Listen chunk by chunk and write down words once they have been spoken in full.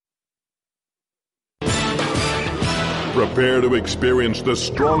Prepare to experience the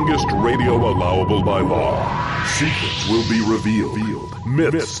strongest radio allowable by law. Secrets will be revealed.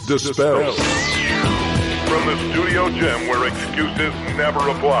 Myths dispelled. From the studio gym where excuses never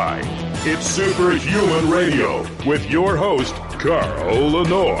apply, it's Superhuman Radio with your host, Carl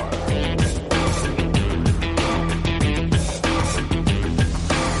Lenore.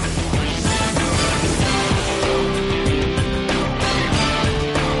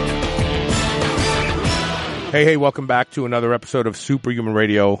 Hey, welcome back to another episode of Superhuman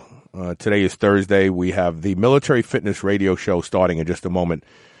Radio. Today is Thursday. We have the Military Fitness Radio Show starting in just a moment.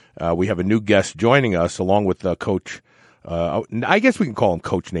 We have a new guest joining us along with Coach, I guess we can call him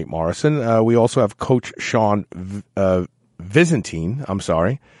Coach Nate Morrison. We also have Coach Sean Vizentine. I'm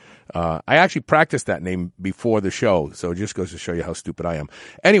sorry. I actually practiced that name before the show, so it just goes to show you how stupid I am.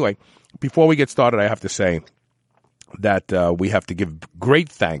 Anyway, before we get started, I have to say that we have to give great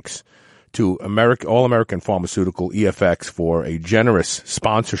thanks to All American Pharmaceutical, EFX, for a generous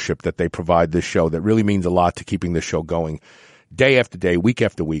sponsorship that they provide this show that really means a lot to keeping this show going day after day, week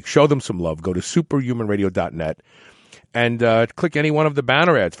after week. Show them some love. Go to superhumanradio.net and click any one of the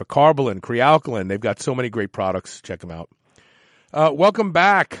banner ads for Carbolin, Crealkaline. They've got so many great products. Check them out. Welcome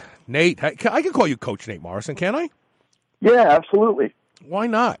back, Nate. I can call you Coach Nate Morrison, can't I? Yeah, absolutely. Why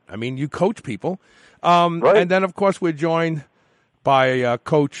not? I mean, you coach people. Right. And then, of course, we're joined by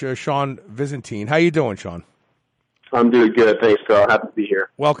Coach Sean Vizentine. How you doing, Sean? I'm doing good. Thanks, Carl. Happy to be here.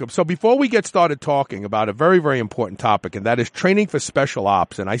 Welcome. So before we get started talking about a very, very important topic, and that is training for special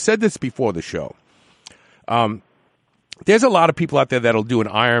ops, and I said this before the show, there's a lot of people out there that'll do an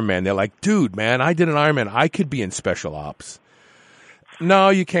Ironman. They're like, dude, man, I did an Ironman. I could be in special ops. No,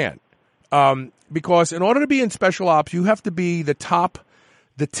 you can't. Because in order to be in special ops, you have to be the tip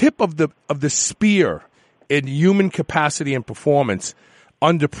of the spear in human capacity and performance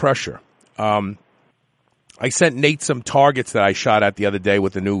under pressure. I sent Nate some targets that I shot at the other day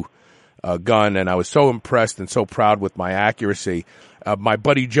with a new gun, and I was so impressed and so proud with my accuracy. My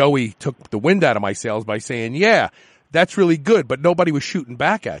buddy Joey took the wind out of my sails by saying, yeah, that's really good, but nobody was shooting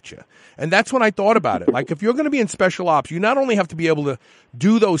back at you. And that's when I thought about it. Like, if you're going to be in special ops, you not only have to be able to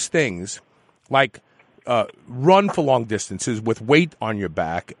do those things, like run for long distances with weight on your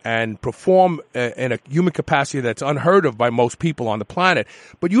back and perform in a human capacity that's unheard of by most people on the planet,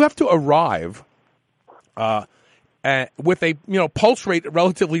 but you have to arrive with a pulse rate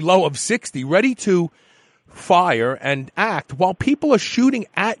relatively low of 60, ready to fire and act while people are shooting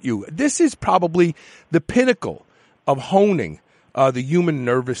at you. This is probably the pinnacle of honing the human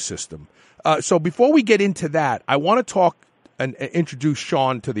nervous system. So before we get into that, I want to talk and introduce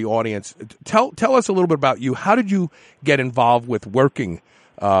Sean to the audience. Tell us a little bit about you. How did you get involved with working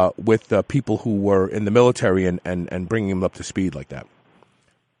with people who were in the military and bringing them up to speed like that?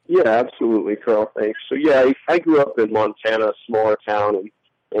 Yeah, absolutely, Carl. Thanks. So, yeah, I grew up in Montana, a smaller town,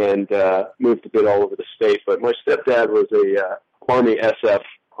 and moved a bit all over the state. But my stepdad was a Army SF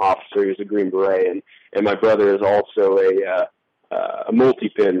officer. He was a Green Beret, and my brother is also a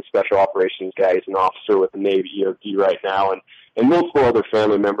multi-pin special operations guy. He's an officer with the Navy EOD right now, and multiple other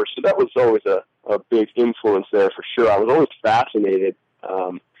family members. So that was always a big influence there for sure. I was always fascinated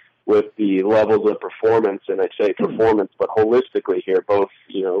with the levels of performance, and I say performance, but holistically here, both,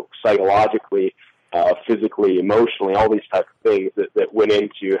 psychologically, physically, emotionally, all these type of things that went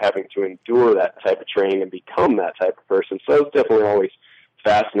into having to endure that type of training and become that type of person. So I was definitely always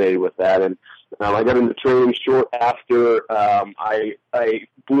fascinated with that. And I got into training short after. I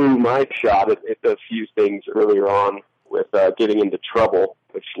blew my shot at a few things earlier on with getting into trouble,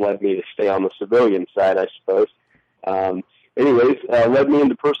 which led me to stay on the civilian side, I suppose. Led me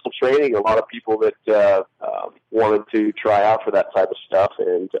into personal training. A lot of people that wanted to try out for that type of stuff.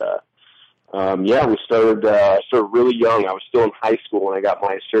 And, we started really young. I was still in high school when I got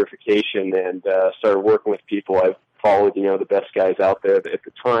my certification and started working with people. I followed, the best guys out there at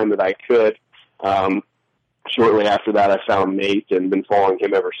the time that I could. Shortly after that, I found Nate and been following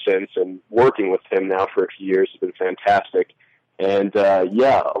him ever since, and working with him now for a few years has been fantastic. And a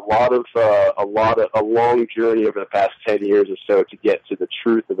long journey over the past 10 years or so to get to the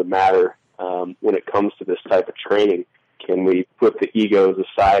truth of the matter when it comes to this type of training. Can we put the egos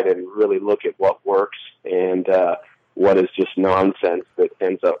aside and really look at what works and what is just nonsense that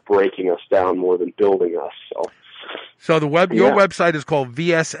ends up breaking us down more than building us? So your website is called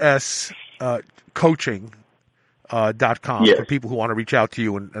VSScoaching.com yes. for people who want to reach out to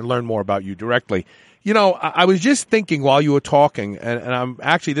you and learn more about you directly. I was just thinking while you were talking, and I'm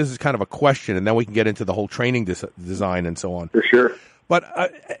actually, this is kind of a question, and then we can get into the whole training design and so on. For sure. But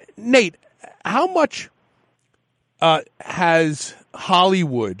Nate, how much has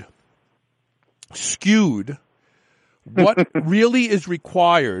Hollywood skewed what really is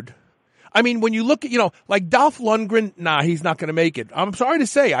required. I mean, when you look at, like Dolph Lundgren, he's not going to make it. I'm sorry to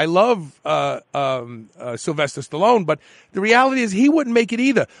say, I love Sylvester Stallone, but the reality is he wouldn't make it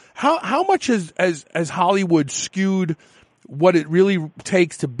either. How much has Hollywood skewed what it really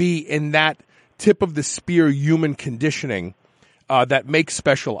takes to be in that tip of the spear human conditioning that makes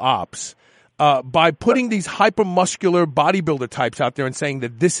special ops by putting these hypermuscular bodybuilder types out there and saying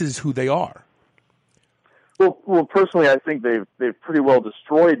that this is who they are? Well, personally, I think they've pretty well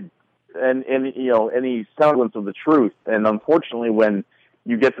destroyed any semblance of the truth. And unfortunately, when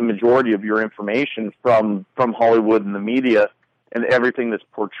you get the majority of your information from Hollywood and the media, and everything that's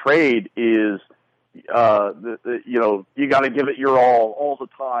portrayed is, you got to give it your all the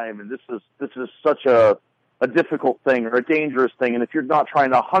time, and this is such a difficult thing or a dangerous thing. And if you're not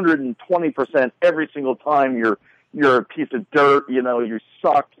trying 120% every single time, you're a piece of dirt. You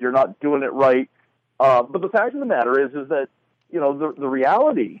suck. You're not doing it right. But the fact of the matter is that the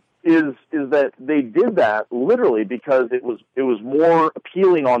reality is that they did that literally because it was more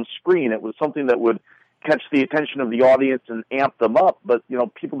appealing on screen. It was something that would catch the attention of the audience and amp them up. But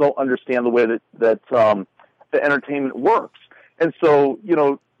people don't understand the way that the entertainment works. And so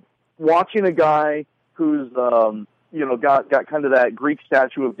watching a guy who's got kind of that Greek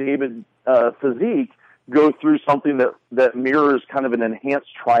statue of David physique go through something that mirrors kind of an enhanced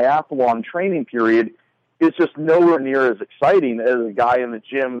triathlon training period, it's just nowhere near as exciting as a guy in the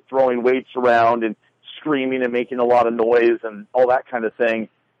gym throwing weights around and screaming and making a lot of noise and all that kind of thing.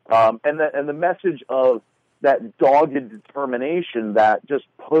 And the message of that dogged determination, that just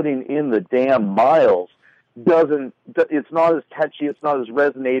putting in the damn miles, it's not as catchy, it's not as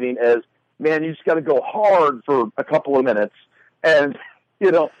resonating as, man, you just got to go hard for a couple of minutes. And,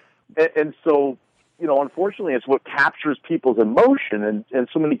 and so, unfortunately, it's what captures people's emotion, and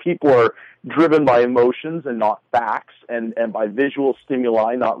so many people are driven by emotions and not facts, and by visual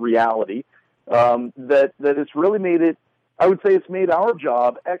stimuli, not reality, that it's really made it, I would say it's made our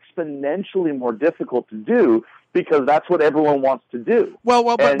job exponentially more difficult to do, because that's what everyone wants to do.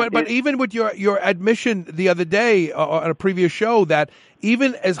 But even with your admission the other day on a previous show that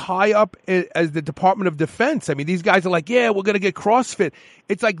even as high up as the Department of Defense, I mean, these guys are like, yeah, we're going to get CrossFit.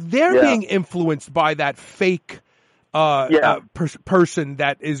 It's like they're being influenced by that fake person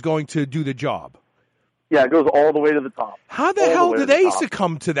that is going to do the job. Yeah, it goes all the way to the top. How the hell did they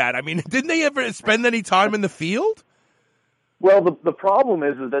succumb to that? I mean, didn't they ever spend any time in the field? Well, the problem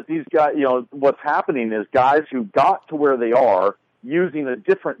is that these guys, what's happening is guys who got to where they are using a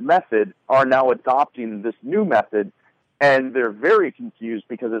different method are now adopting this new method, and they're very confused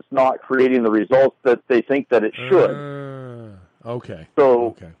because it's not creating the results that they think that it should. Okay.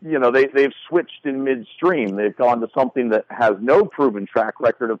 So, they've switched in midstream. They've gone to something that has no proven track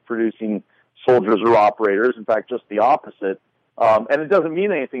record of producing soldiers or operators. In fact, just the opposite. And it doesn't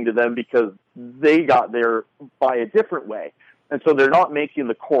mean anything to them because they got there by a different way. And so they're not making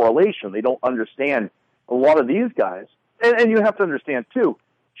the correlation. They don't understand a lot of these guys. And you have to understand, too,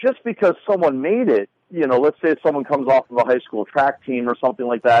 just because someone made it, let's say someone comes off of a high school track team or something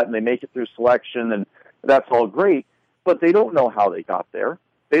like that, and they make it through selection, and that's all great, but they don't know how they got there.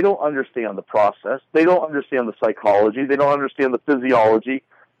 They don't understand the process. They don't understand the psychology. They don't understand the physiology.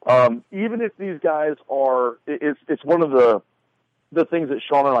 Even if these guys are, it's one of the things that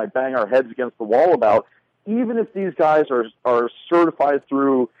Sean and I bang our heads against the wall about. Even if these guys are certified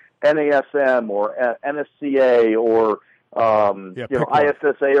through NASM or NSCA or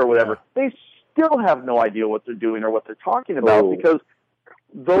ISSA or whatever, they still have no idea what they're doing or what they're talking about because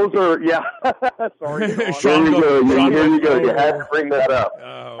those are sorry. There you go. You had to bring that up.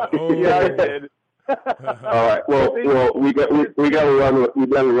 Yeah, I did. All right. Well, we got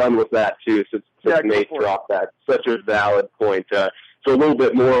to run with that too, since Nate dropped that. Such a valid point. So a little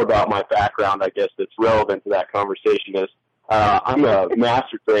bit more about my background, I guess, that's relevant to that conversation is I'm a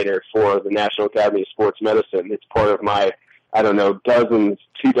master trainer for the National Academy of Sports Medicine. It's part of my, 2 dozen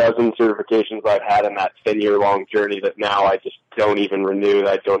certifications I've had in that 10-year-long journey that now I just don't even renew,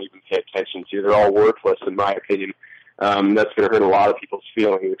 that I don't even pay attention to. They're all worthless, in my opinion. That's going to hurt a lot of people's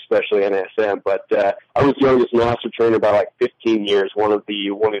feelings, especially NSM. But I was youngest master trainer by like 15 years, one of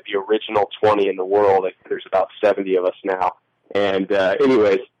the original 20 in the world. There's about 70 of us now. And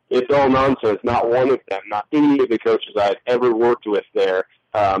anyways, it's all nonsense. Not one of them, not any of the coaches I've ever worked with there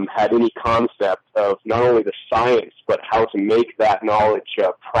had any concept of not only the science, but how to make that knowledge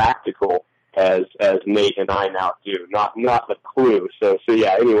practical as Nate and I now do. Not the clue. So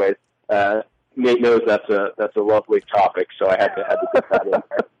yeah, anyways, Nate knows that's a lovely topic, so I had to put that in there.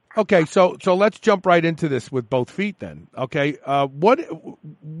 Okay, so let's jump right into this with both feet then. Okay, what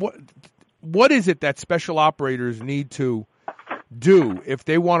what is it that special operators need to do if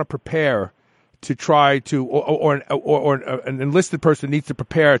they want to prepare to try to, or an enlisted person needs to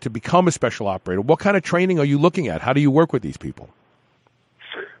prepare to become a special operator? What kind of training are you looking at? How do you work with these people?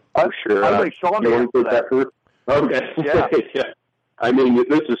 I'm sure. I'd like Sean to answer that. Okay. Yeah. I mean,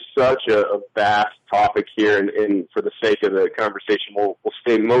 this is such a vast topic here, and for the sake of the conversation, we'll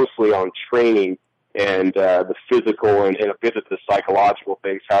stay mostly on training and the physical and a bit of the psychological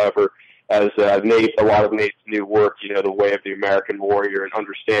things. However, as Nate, a lot of Nate's new work, the way of the American warrior and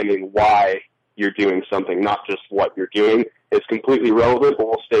understanding why you're doing something, not just what you're doing, is completely relevant, but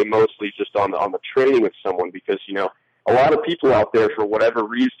we'll stay mostly just on the training with someone because, a lot of people out there, for whatever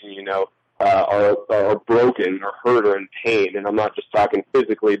reason, are broken or hurt or in pain. And I'm not just talking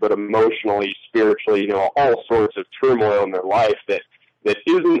physically, but emotionally, spiritually, all sorts of turmoil in their life that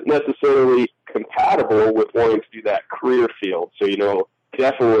isn't necessarily compatible with wanting to do that career field. So,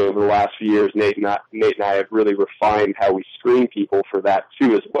 definitely over the last few years, Nate and I have really refined how we screen people for that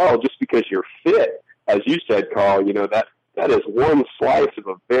too as well. Just because you're fit, as you said, Carl, that is one slice of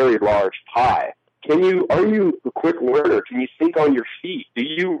a very large pie. Are you a quick learner? Can you think on your feet? Do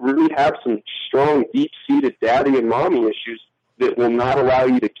you really have some strong, deep-seated daddy and mommy issues that will not allow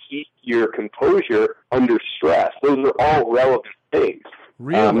you to keep your composure under stress? Those are all relevant things.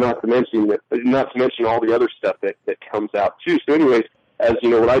 Really? Not to mention all the other stuff that comes out too. So anyways, as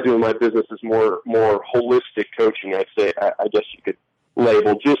what I do in my business is more holistic coaching. I'd say, I guess you could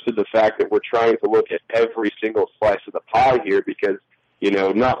label, just to the fact that we're trying to look at every single slice of the pie here because,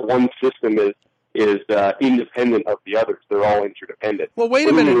 not one system is independent of the others. They're all interdependent. Well, wait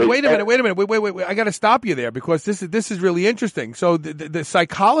a minute. Wait. I got to stop you there because this is really interesting. So the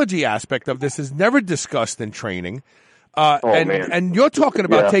psychology aspect of this is never discussed in training. And you're talking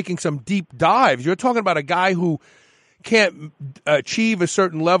about taking some deep dives. You're talking about a guy who can't achieve a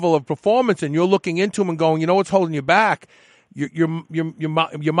certain level of performance, and you're looking into him and going, what's holding you back? Your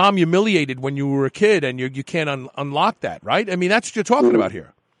mom humiliated when you were a kid, and you can't unlock that, right? I mean, that's what you're talking about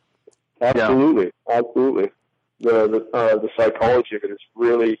here. Absolutely. The psychology of it is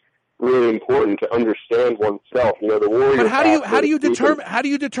really, really important to understand oneself. The warrior. But how do you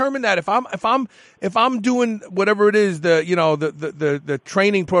determine that? If I'm doing whatever it is, the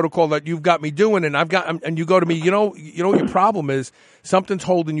training protocol that you've got me doing, and you go to me, what your problem is, something's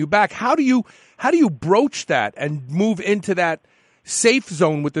holding you back. How do you broach that and move into that safe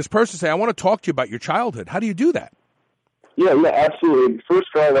zone with this person? Say, I want to talk to you about your childhood. How do you do that? Yeah, absolutely. First,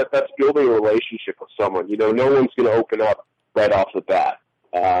 Carl, that's building a relationship with someone. No one's going to open up right off the bat.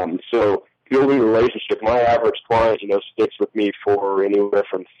 So building a relationship, my average client, sticks with me for anywhere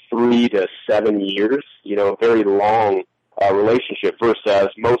from 3 to 7 years, a very long relationship versus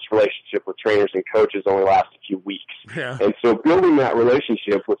most relationship with trainers and coaches only last a few weeks. Yeah. And so building that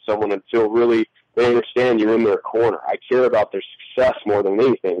relationship with someone until really they understand you're in their corner. I care about their success more than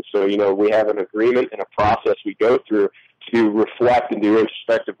anything. So, we have an agreement and a process we go through to reflect and do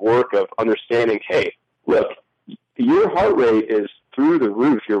introspective work of understanding, hey, look, your heart rate is through the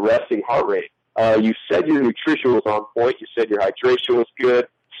roof, your resting heart rate. You said your nutrition was on point. You said your hydration was good,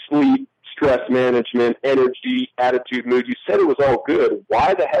 sleep, stress management, energy, attitude, mood. You said it was all good.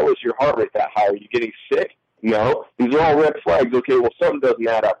 Why the hell is your heart rate that high? Are you getting sick? No. These are all red flags. Okay, well, something doesn't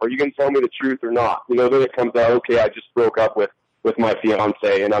add up. Are you going to tell me the truth or not? Then it comes out, okay, I just broke up with my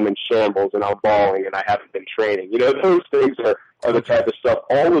fiance and I'm in shambles and I'm bawling and I haven't been training. Those things are the type of stuff.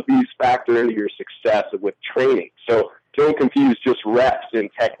 All of these factor into your success with training. So don't confuse just reps and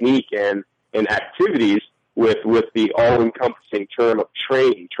technique and activities with the all-encompassing term of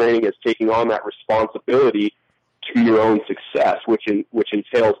training. Training is taking on that responsibility to your own success, which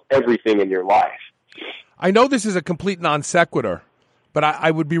entails everything in your life. I know this is a complete non sequitur, but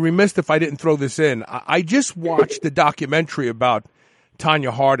I would be remiss if I didn't throw this in. I just watched the documentary about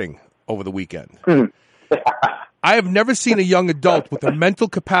Tonya Harding over the weekend. I have never seen a young adult with the mental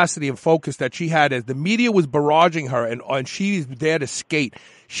capacity and focus that she had as the media was barraging her and she's there to skate.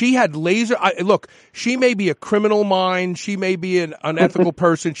 She had look, she may be a criminal mind. She may be an unethical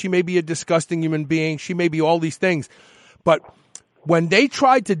person. She may be a disgusting human being. She may be all these things. But when they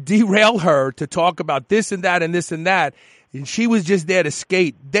tried to derail her to talk about this and that and this and that, and she was just there to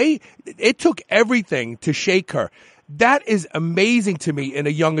skate, it took everything to shake her. That is amazing to me in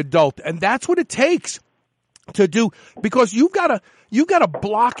a young adult. And that's what it takes to do, because you've got to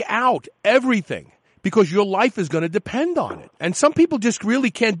block out everything because your life is going to depend on it. And some people just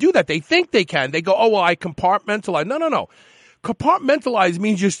really can't do that. They think they can. They go, oh, well, I compartmentalize. No. Compartmentalize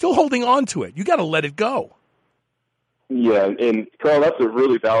means you're still holding on to it. You got to let it go. Yeah, and Carl, that's a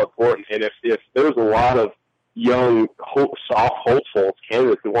really valid point. And if there's a lot of young, soft hopefuls,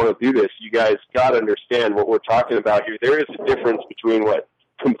 candidates that want to do this, you guys got to understand what we're talking about here. There is a difference between what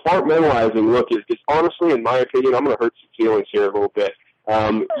compartmentalizing look is honestly, in my opinion, I'm going to hurt some feelings here a little bit.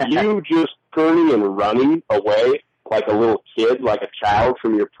 You just turning and running away like a little kid, like a child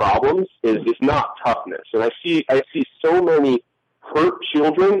from your problems is not toughness. And I see so many hurt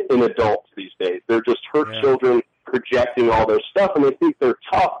children in adults these days. They're just hurt children projecting all their stuff, and they think they're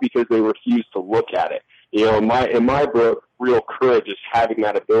tough because they refuse to look at it. You know, in my book, real courage is having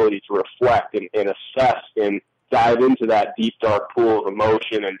that ability to reflect and assess and dive into that deep, dark pool of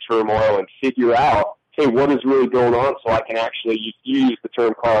emotion and turmoil and figure out, hey, what is really going on so I can actually, you use the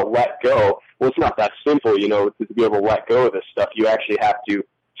term, Carl, let go. Well, it's not that simple, you know, to be able to let go of this stuff. You actually have to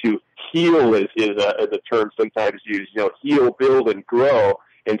heal is a term sometimes used, you know, heal, build, and grow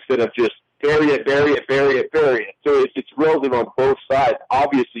instead of just bury it. So it's relative on both sides.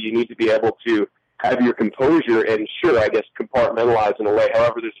 Obviously, you need to be able to have your composure and, sure, I guess, compartmentalize in a way.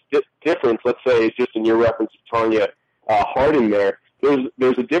 However, there's a difference, let's say, just in your reference to Tonya Harding there,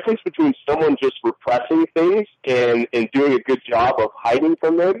 there's a difference between someone just repressing things and doing a good job of hiding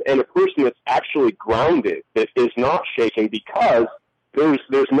from them and a person that's actually grounded, that is not shaken because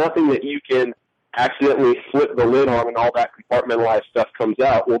there's nothing that you can accidentally flip the lid on and all that compartmentalized stuff comes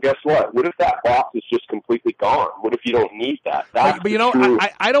out. Well, guess what? What if that box is just completely gone? What if you don't need that? But you know,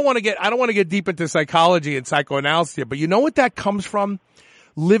 I don't want to get deep into psychology and psychoanalysis here, but you know what that comes from?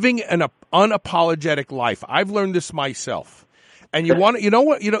 Living an unapologetic life. I've learned this myself. And you know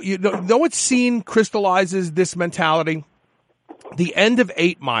what scene crystallizes this mentality? The end of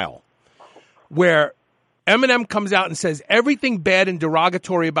 8 Mile, where Eminem comes out and says everything bad and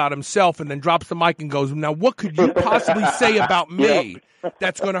derogatory about himself and then drops the mic and goes, now what could you possibly say about me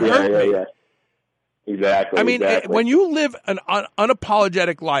that's going to hurt me? Yeah. Exactly. I mean, when you live an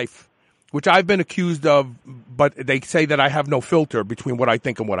unapologetic life, which I've been accused of, but they say that I have no filter between what I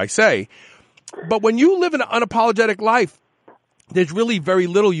think and what I say. But when you live an unapologetic life, there's really very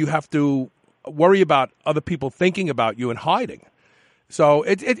little you have to worry about other people thinking about you and hiding. So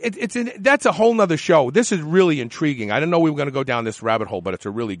that's a whole nother show. This is really intriguing. I didn't know we were going to go down this rabbit hole, but it's a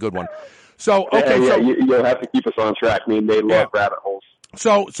really good one. So, okay. You'll have to keep us on track. I mean, they love rabbit holes.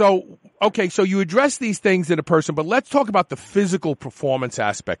 So you address these things in a person, but let's talk about the physical performance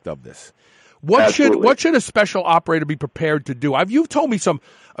aspect of this. What should a special operator be prepared to do? You've told me some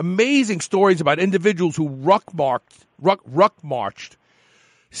amazing stories about individuals who ruck marched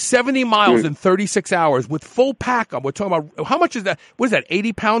 70 miles in 36 hours with full pack on. We're talking about, how much is that? What is that,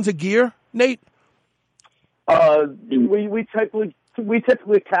 80 pounds of gear, Nate? We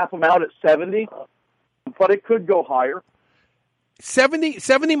typically cap them out at 70, but it could go higher.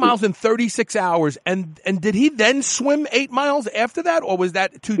 70 miles in 36 hours, and did he then swim 8 miles after that, or was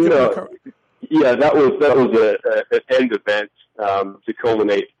that two different? Yeah, that was an end event to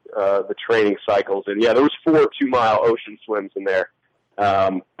culminate the training cycles, and there was 4 2-mile ocean swims in there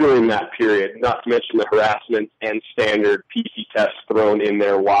during that period. Not to mention the harassment and standard PT tests thrown in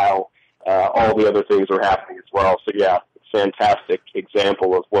there while all the other things were happening as well. So fantastic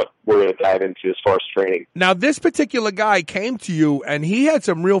example of what we're going to dive into as far as training. Now, this particular guy came to you, and he had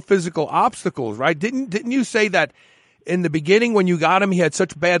some real physical obstacles, right? Didn't you say that in the beginning when you got him, he had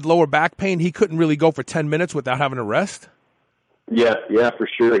such bad lower back pain, he couldn't really go for 10 minutes without having a rest? Yeah, for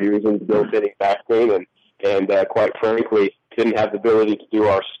sure. He was in debilitating back pain, and quite frankly, didn't have the ability to do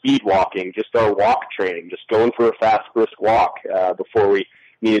our speed walking, just our walk training, just going for a fast, brisk walk before we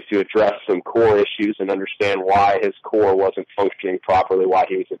needed to address some core issues and understand why his core wasn't functioning properly, why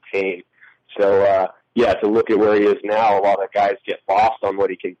he was in pain. So, to look at where he is now, a lot of guys get lost on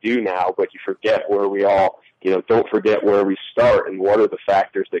what he can do now, but you forget where we all, don't forget where we start and what are the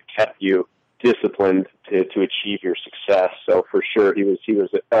factors that kept you disciplined to achieve your success. So for sure, he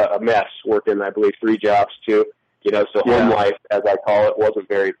was a mess, working, I believe, 3 jobs too. Home life, as I call it, wasn't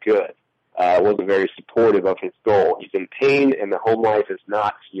very good. Wasn't very supportive of his goal. He's in pain, and the home life is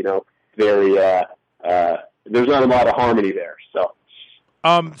not, very, there's not a lot of harmony there.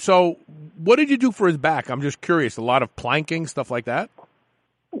 So what did you do for his back? I'm just curious. A lot of planking, stuff like that?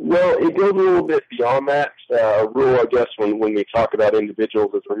 Well, it goes a little bit beyond that. A rule, I guess, when we talk about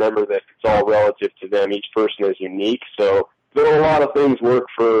individuals is remember that it's all relative to them. Each person is unique. So there are a lot of things work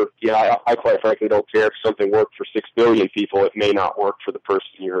for, I quite frankly don't care if something worked for 6 billion people. It may not work for the person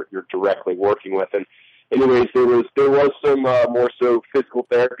you're directly working with. And anyways, there was some more so physical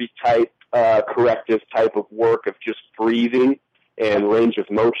therapy type, corrective type of work of just breathing and range of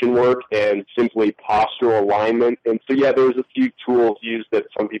motion work and simply postural alignment. And so, there's a few tools used that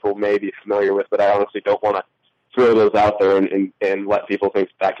some people may be familiar with, but I honestly don't want to throw those out there and let people think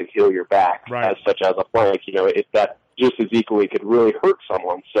that can heal your back, right, such as a plank. That just as equally could really hurt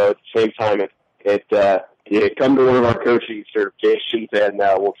someone. So at the same time, come to one of our coaching certifications, and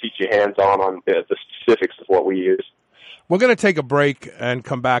we'll teach you hands-on on the specifics of what we use. We're going to take a break and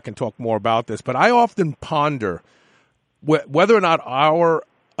come back and talk more about this, but I often ponder whether or not our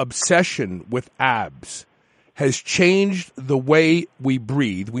obsession with abs has changed the way we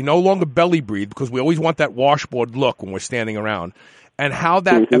breathe. We no longer belly breathe because we always want that washboard look when we're standing around, and how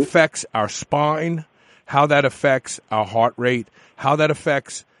that affects our spine, how that affects our heart rate, how that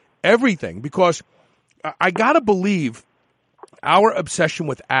affects everything. Because I got to believe our obsession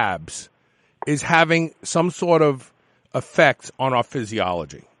with abs is having some sort of effect on our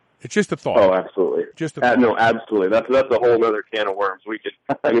physiology. It's just a thought. Oh, absolutely. Just a thought. No, absolutely. That's a whole other can of worms.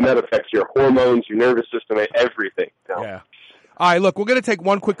 That affects your hormones, your nervous system, everything. Yeah. All right, look, we're going to take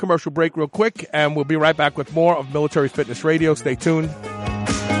one quick commercial break real quick, and we'll be right back with more of Military Fitness Radio. Stay tuned.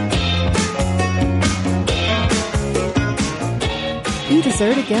 Eat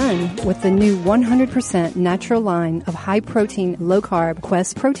dessert again with the new 100% natural line of high-protein, low-carb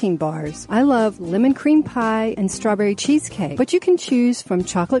Quest protein bars. I love lemon cream pie and strawberry cheesecake, but you can choose from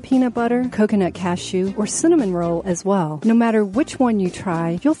chocolate peanut butter, coconut cashew, or cinnamon roll as well. No matter which one you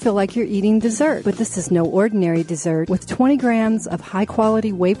try, you'll feel like you're eating dessert. But this is no ordinary dessert. With 20 grams of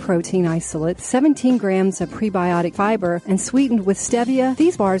high-quality whey protein isolate, 17 grams of prebiotic fiber, and sweetened with stevia,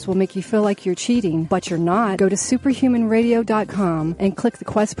 these bars will make you feel like you're cheating, but you're not. Go to superhumanradio.com and click the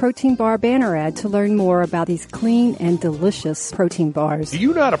Quest Protein Bar banner ad to learn more about these clean and delicious protein bars. Do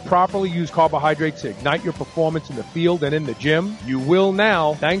you know how to properly use carbohydrates to ignite your performance in the field and in the gym? You will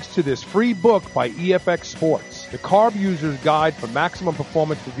now, thanks to this free book by EFX Sports. The Carb User's Guide for Maximum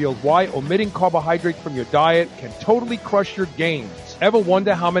Performance reveals why omitting carbohydrates from your diet can totally crush your gains. Ever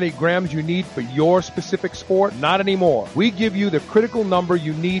wonder how many grams you need for your specific sport? Not anymore. We give you the critical number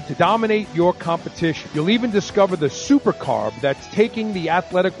you need to dominate your competition. You'll even discover the super carb that's taking the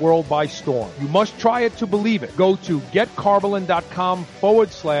athletic world by storm. You must try it to believe it. Go to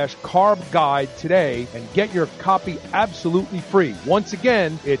getcarbolyn.com/carb guide today and get your copy absolutely free. Once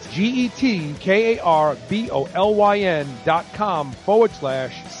again, it's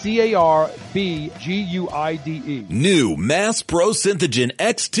GETKARBOLYN.com/CARBGUIDE. New Mass Pro Synthogen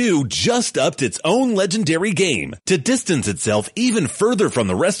X2 just upped its own legendary game. To distance itself even further from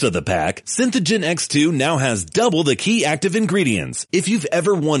the rest of the pack, Synthogen X2 now has double the key active ingredients. If you've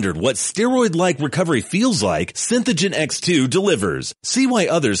ever wondered what steroid-like recovery feels like, Synthogen X2 delivers. See why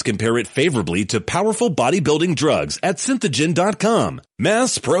others compare it favorably to powerful bodybuilding drugs at Synthogen.com.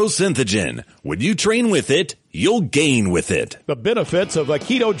 Mass Pro Synthogen. When you train with it, you'll gain with it. The benefits of a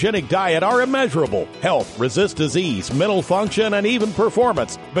ketogenic diet are immeasurable. Health, resist disease, mental function, and even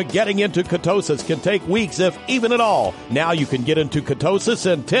performance. But getting into ketosis can take weeks, if even at all. Now you can get into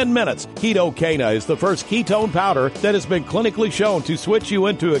ketosis in 10 minutes. Ketocana is the first ketone powder that has been clinically shown to switch you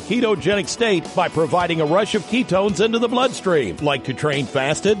into a ketogenic state by providing a rush of ketones into the bloodstream. Like to train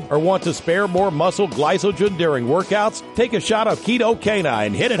fasted or want to spare more muscle glycogen during workouts? Take a shot of Ketocana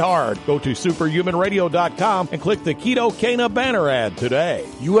and hit it hard. Go to superhumanradio.com and click the Ketocana banner ad today.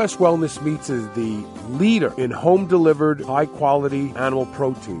 U.S. Wellness Meats is the leader in home-delivered, high-quality animal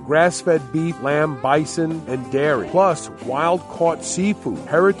protein. Grass-fed beef, lamb, bison, and dairy. Plus, wild-caught seafood,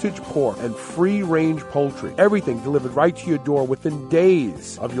 heritage pork, and free-range poultry. Everything delivered right to your door within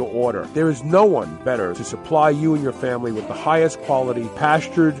days of your order. There is no one better to supply you and your family with the highest quality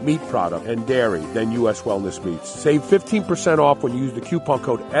pastured meat product and dairy than U.S. Wellness Meats. Save 15% off when you use the coupon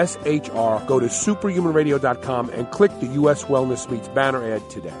code SHR. Go to superhumanradio.com and click the U.S. Wellness Meats banner ad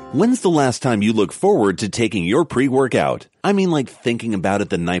today. When's the last time you look forward to taking your pre-workout? I mean, like thinking about it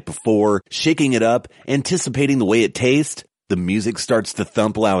the night before, shaking it up, anticipating the way it tastes. The music starts to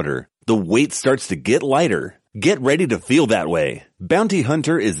thump louder. The weight starts to get lighter. Get ready to feel that way. Bounty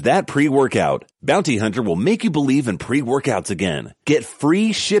Hunter is that pre-workout. Bounty Hunter will make you believe in pre-workouts again. Get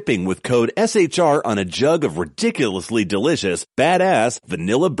free shipping with code SHR on a jug of ridiculously delicious, badass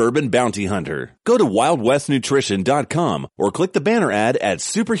vanilla bourbon Bounty Hunter. Go to wildwestnutrition.com or click the banner ad at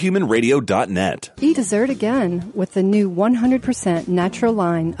superhumanradio.net. Eat dessert again with the new 100% natural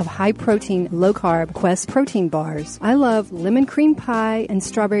line of high-protein, low-carb Quest protein bars. I love lemon cream pie and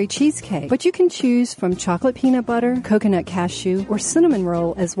strawberry cheesecake, but you can choose from chocolate peanut butter, coconut cashew, or cinnamon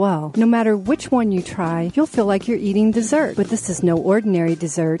roll as well. No matter which one you try, you'll feel like you're eating dessert. But this is no ordinary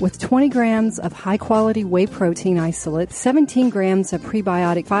dessert. With 20 grams of high-quality whey protein isolate, 17 grams of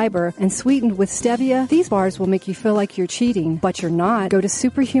prebiotic fiber, and sweetened with stevia, these bars will make you feel like you're cheating, but you're not. Go to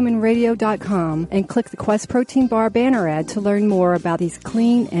superhumanradio.com and click the Quest Protein Bar banner ad to learn more about these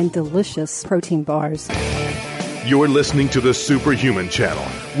clean and delicious protein bars. You're listening to the Superhuman Channel.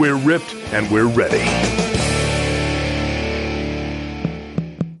 We're ripped and we're ready.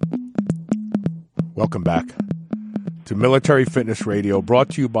 Welcome back to Military Fitness Radio, brought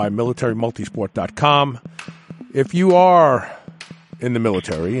to you by MilitaryMultisport.com. If you are in the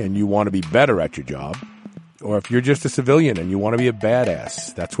military and you want to be better at your job, or if you're just a civilian and you want to be a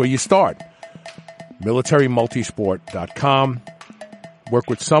badass, that's where you start. MilitaryMultisport.com. Work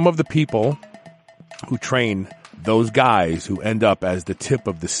with some of the people who train those guys who end up as the tip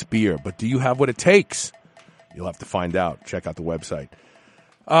of the spear. But do you have what it takes? You'll have to find out. Check out the website.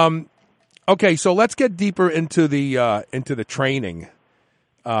 Okay, so let's get deeper into the training,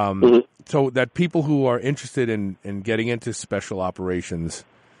 so that people who are interested in getting into special operations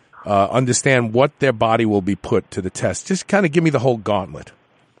understand what their body will be put to the test. Just kind of give me the whole gauntlet.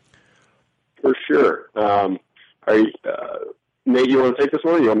 For sure. Nate, you want to take this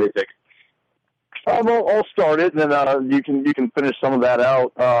one, or you want me to take it? I'll start it, and then you can finish some of that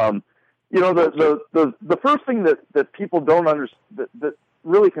out. The first thing that people don't understand, that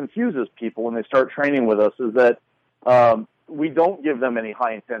really confuses people when they start training with us, is that we don't give them any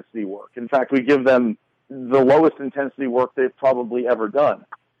high intensity work. In fact, we give them the lowest intensity work they've probably ever done.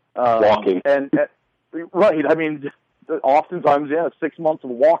 Walking. Right. I mean, oftentimes, 6 months of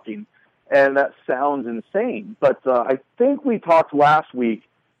walking, and that sounds insane. But I think we talked last week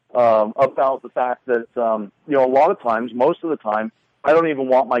about the fact that, a lot of times, most of the time, I don't even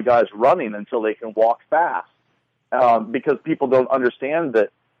want my guys running until they can walk fast, because people don't understand that,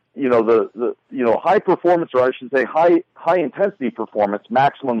 the high performance, or I should say high intensity performance,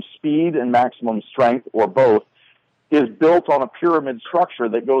 maximum speed and maximum strength, or both, is built on a pyramid structure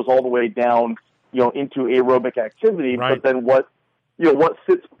that goes all the way down, into aerobic activity. Right. But then what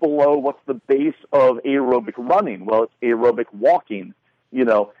sits below, what's the base of aerobic running? Well, it's aerobic walking,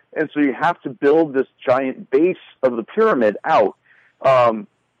 and so you have to build this giant base of the pyramid out. And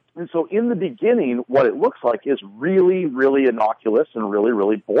so in the beginning, what it looks like is really, really innocuous and really,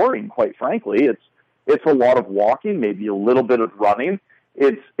 really boring, quite frankly. It's a lot of walking, maybe a little bit of running.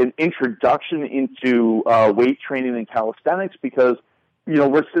 It's an introduction into weight training and calisthenics, because,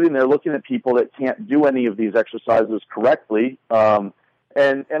 we're sitting there looking at people that can't do any of these exercises correctly.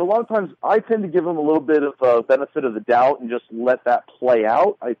 And a lot of times I tend to give them a little bit of a benefit of the doubt and just let that play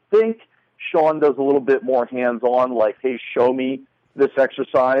out. I think Sean does a little bit more hands-on, like, hey, show me this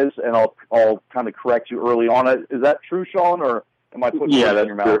exercise, and I'll kind of correct you early on it. Is that true, Sean, or am I putting words in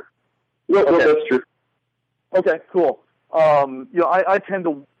your mouth? No, that's true. Okay, cool. I tend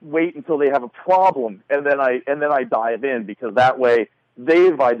to wait until they have a problem, and then I dive in, because that way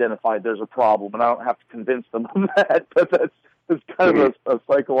they've identified there's a problem, and I don't have to convince them of that. But that's kind of a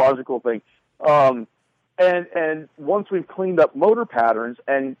psychological thing. And once we've cleaned up motor patterns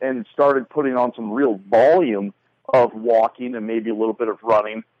and started putting on some real volume of walking and maybe a little bit of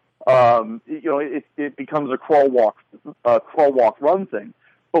running, it becomes a crawl walk run thing.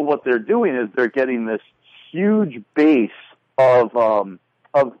 But what they're doing is they're getting this huge base of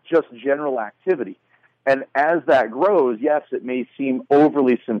just general activity. And as that grows, yes, it may seem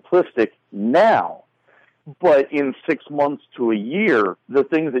overly simplistic now, but in 6 months to a year, the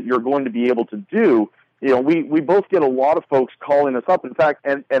things that you're going to be able to do, we both get a lot of folks calling us up. In fact,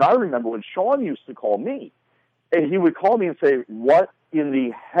 and I remember when Sean used to call me, and he would call me and say, what in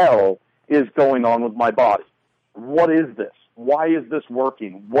the hell is going on with my body? What is this? Why is this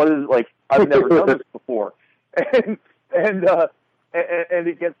working? What is, like, I've never done this before. And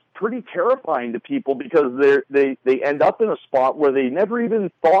it gets pretty terrifying to people, because they end up in a spot where they never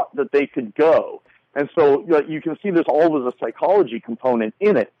even thought that they could go. And so you can see there's always a psychology component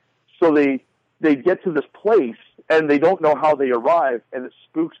in it. So they get to this place and they don't know how they arrive, and it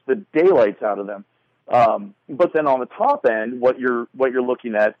spooks the daylights out of them. But then on the top end, what you're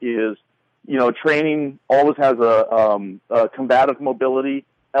looking at is, training always has a combative mobility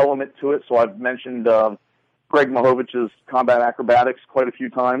element to it. So I've mentioned Greg Mahovich's combat acrobatics quite a few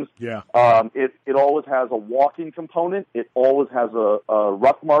times. Yeah. It always has a walking component. It always has a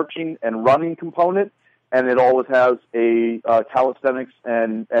rough marching and running component, and it always has a calisthenics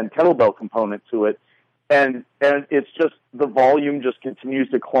and kettlebell component to it. And it's just, the volume just continues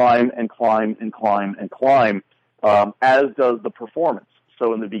to climb and climb and climb and climb, as does the performance.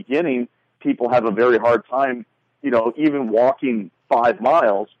 So in the beginning, people have a very hard time, even walking 5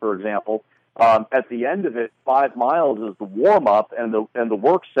 miles, for example. At the end of it, 5 miles is the warm-up, and the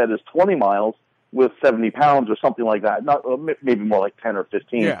work set is 20 miles with 70 pounds or something like that. Not maybe more like 10 or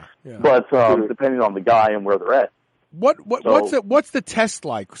 15. Yeah. But depending on the guy and where they're at. What's the test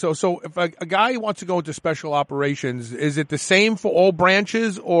like? So if a guy wants to go into special operations, is it the same for all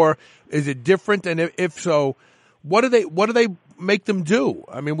branches, or is it different? And if so, what do they make them do?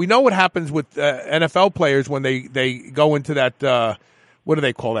 I mean, we know what happens with NFL players when they go into that. What do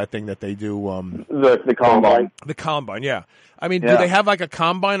they call that thing that they do? The combine. The combine, yeah. I mean, Yeah. do they have like a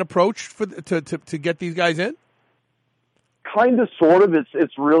combine approach to get these guys in? Kind of, sort of. It's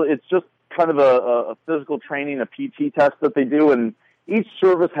just kind of a physical training, a PT test that they do, and each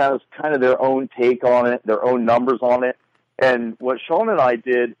service has kind of their own take on it, their own numbers on it. And what Sean and I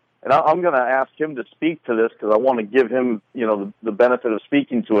did, and I'm going to ask him to speak to this because I want to give him, the benefit of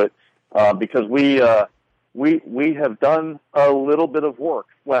speaking to it, because we have done a little bit of work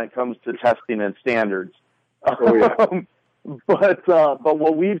when it comes to testing and standards. Oh, yeah. But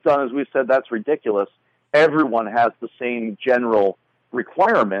what we've done is we said that's ridiculous. Everyone has the same general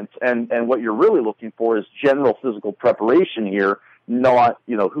requirements, and what you're really looking for is general physical preparation here, not,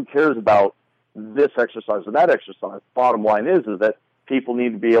 who cares about this exercise or that exercise. Bottom line is that people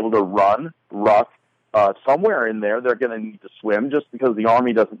need to be able to run, rough, somewhere in there. They're going to need to swim. Just because the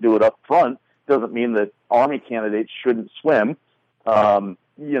Army doesn't do it up front doesn't mean that Army candidates shouldn't swim, and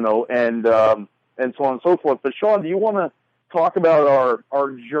so on and so forth. But Sean, do you want to talk about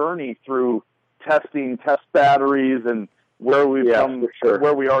our journey through testing test batteries and where we've come, for sure.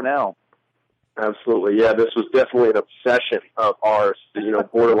 where we are now? Absolutely. Yeah, this was definitely an obsession of ours,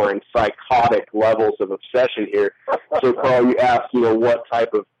 borderline psychotic levels of obsession here. So, Carl, you asked, what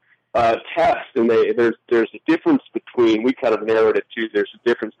type of test, and there's a difference between, we kind of narrowed it to, there's a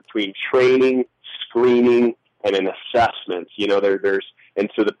difference between training, screening, and an assessment. And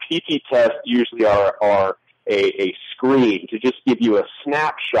so the PT tests usually are a screen to just give you a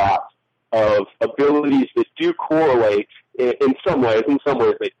snapshot of abilities that do correlate in some ways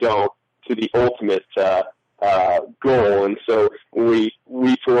they don't, to the ultimate goal. And so we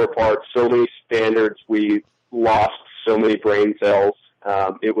tore apart so many standards. We lost so many brain cells.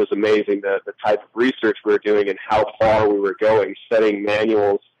 It was amazing the type of research we were doing and how far we were going, setting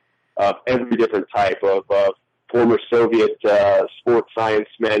manuals of every different type of former Soviet sports science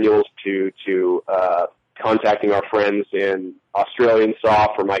manuals to contacting our friends in Australian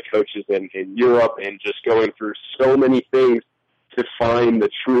soft for my coaches in Europe, and just going through so many things to find the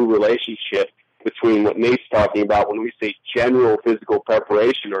true relationship between what Nate's talking about when we say general physical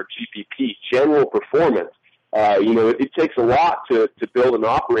preparation, or GPP, general performance. It takes a lot to build an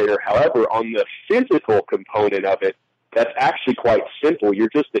operator. However, on the physical component of it, that's actually quite simple. You're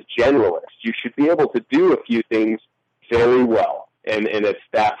just a generalist. You should be able to do a few things very well, and it's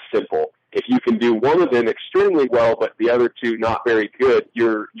that simple. If you can do one of them extremely well, but the other two not very good,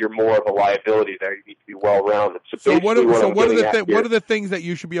 you're more of a liability there. You need to be well-rounded. So what are the things that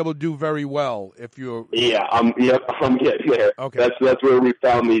you should be able to do very well if you're? Yeah, I'm getting there. Okay, that's where we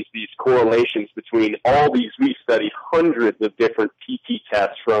found these correlations between all these. We studied hundreds of different PT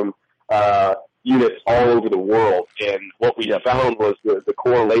tests from units all over the world, and what we found was the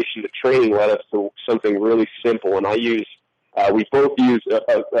correlation to training led us to something really simple. And we both use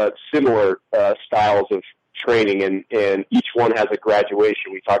similar styles of training, and each one has a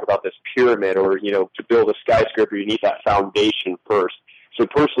graduation. We talk about this pyramid, or, to build a skyscraper, you need that foundation first. So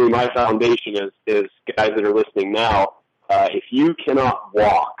personally, my foundation is guys that are listening now, if you cannot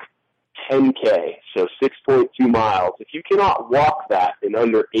walk 10K, so 6.2 miles, if you cannot walk that in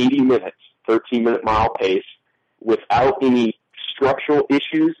under 80 minutes, 13-minute mile pace, without any structural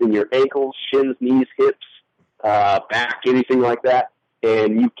issues in your ankles, shins, knees, hips, back, anything like that,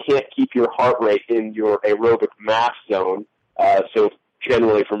 and you can't keep your heart rate in your aerobic max zone, so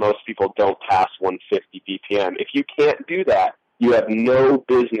generally for most people don't pass 150 BPM. If you can't do that, you have no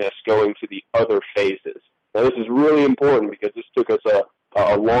business going to the other phases. Now this is really important because this took us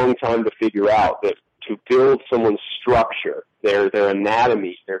a long time to figure out, that to build someone's structure, their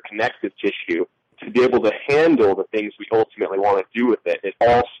anatomy, their connective tissue, to be able to handle the things we ultimately want to do with it, it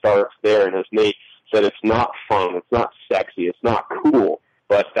all starts there. And as Nate said, it's not fun, it's not sexy, it's not cool,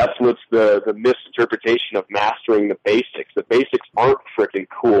 but that's what's the misinterpretation of mastering the basics. The basics aren't freaking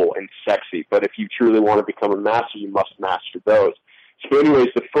cool and sexy, but if you truly want to become a master, you must master those. So anyways,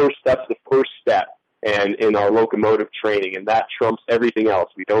 that's the first step, and in our locomotive training, and that trumps everything else.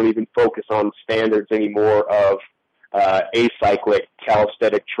 We don't even focus on standards anymore of acyclic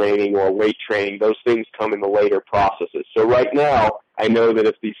calisthenic training or weight training. Those things come in the later processes. So right now, I know that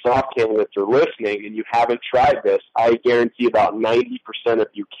if these soft candidates are listening and you haven't tried this, I guarantee about 90% of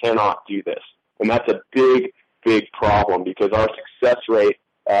you cannot do this. And that's a big, big problem, because our success rate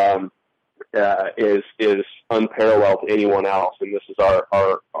is unparalleled to anyone else. And this is our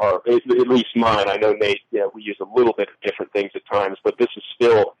at least mine. I know Nate, we use a little bit of different things at times, but this is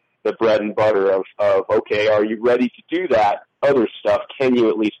still the bread and butter of okay, are you ready to do that? other stuff, can you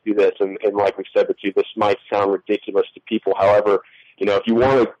at least do this? And like we said, this might sound ridiculous to people. However, if you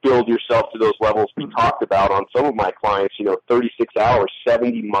want to build yourself to those levels we talked about on some of my clients, 36 hours,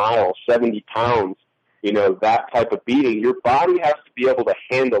 70 miles, 70 pounds, that type of beating, your body has to be able to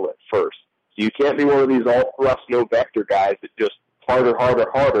handle it first. So you can't be one of these all thrust, no vector guys that just harder, harder,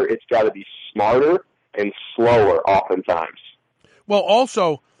 harder. It's got to be smarter and slower oftentimes. Well,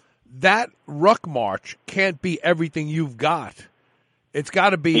 also, that ruck march can't be everything you've got. It's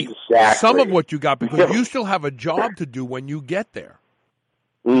got to be some of what you got, because you still have a job to do when you get there.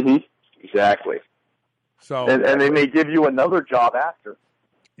 Mm-hmm. Exactly. So, and they may give you another job after.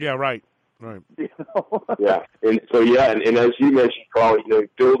 Yeah, right. Right. Yeah. And so, and as you mentioned, Carl,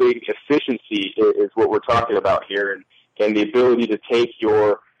 building efficiency is what we're talking about here, and the ability to take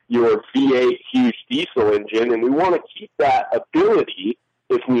your V8 huge diesel engine, and we want to keep that ability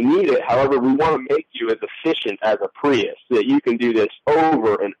if we need it. However, we want to make you as efficient as a Prius, so that you can do this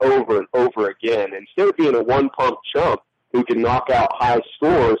over and over and over again. Instead of being a one-pump chump who can knock out high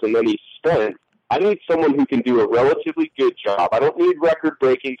scores and then he's spent, I need someone who can do a relatively good job. I don't need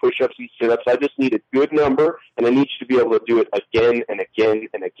record-breaking push-ups and sit-ups. I just need a good number, and I need you to be able to do it again and again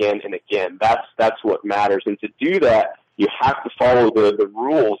and again and again. That's what matters. And to do that, you have to follow the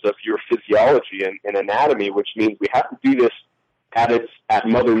rules of your physiology and anatomy, which means we have to do this at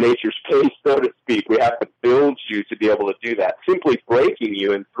Mother Nature's pace, so to speak. We have to build you to be able to do that. Simply breaking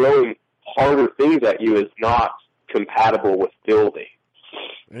you and throwing harder things at you is not compatible with building.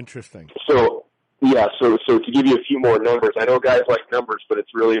 Interesting. So to give you a few more numbers, I know guys like numbers, but it's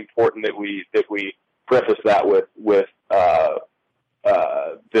really important that we preface that with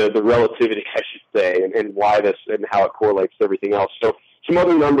the relativity, I should say, and why this and how it correlates to everything else. So some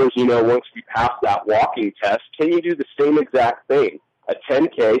other numbers, once we pass that walking test, can you do the same exact thing? A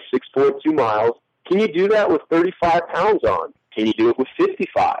 10K, 6.2 miles, can you do that with 35 pounds on? Can you do it with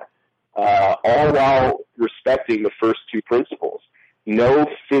 55? All while respecting the first two principles. No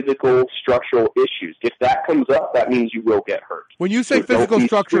physical structural issues. If that comes up, that means you will get hurt. When you say physical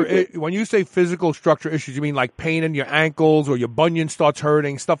structure issues, you mean like pain in your ankles or your bunion starts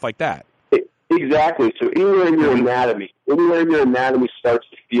hurting, stuff like that? Exactly. So anywhere in your anatomy starts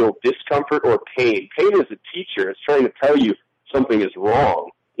to feel discomfort or pain. Pain is a teacher. It's trying to tell you something is wrong.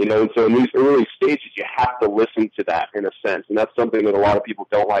 And so in these early stages, you have to listen to that in a sense. And that's something that a lot of people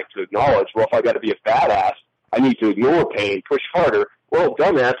don't like to acknowledge. Well, if I got to be a badass, I need to ignore pain, push harder. Well,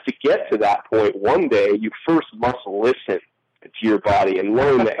 dumbass, to get to that point one day, you first must listen to your body and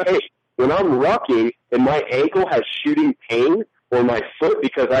learn that, hey, when I'm rucking and my ankle has shooting pain, or my foot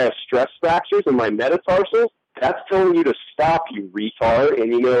because I have stress fractures in my metatarsals, that's telling you to stop, you retard.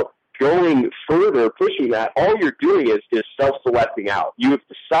 And, going further, pushing that, all you're doing is self-selecting out. You have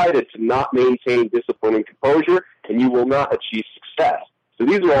decided to not maintain discipline and composure, and you will not achieve success. So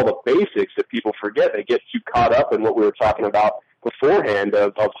these are all the basics that people forget. They get too caught up in what we were talking about beforehand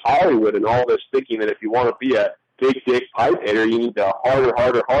of Hollywood and all this, thinking that if you want to be a big dick pipe hitter, you need to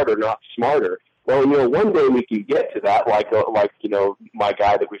harder, not smarter. Well, one day we can get to that, like my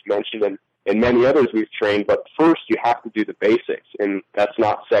guy that we've mentioned and many others we've trained. But first, you have to do the basics, and that's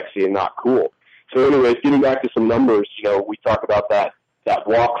not sexy and not cool. So, anyways, getting back to some numbers, we talk about that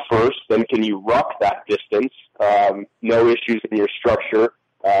walk first. Then, can you ruck that distance? No issues in your structure.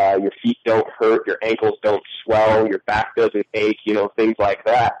 Your feet don't hurt. Your ankles don't swell. Your back doesn't ache. Things like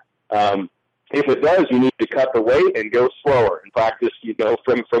that. If it does, you need to cut the weight and go slower and practice,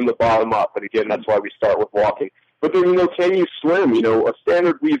 from the bottom up. But again, that's why we start with walking. But then, can you swim? A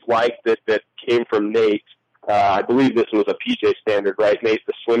standard we've liked that came from Nate. I believe this was a PJ standard, right, Nate?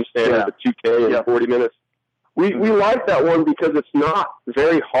 The swim standard, the 2K in 40 minutes. We like that one because it's not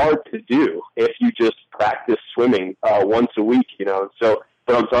very hard to do if you just practice swimming once a week, So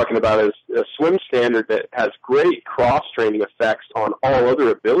what I'm talking about is a swim standard that has great cross-training effects on all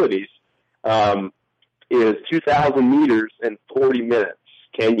other abilities. Is 2,000 meters in 40 minutes.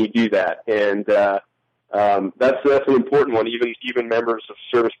 Can you do that? And that's an important one. Even members of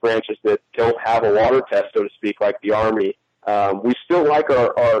service branches that don't have a water test, so to speak, like the Army, we still like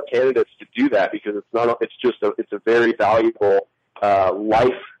our candidates to do that because it's a very valuable life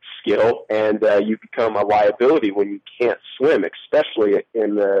skill, and you become a liability when you can't swim, especially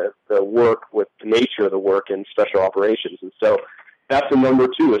in the work with the nature of the work in special operations. And so that's the number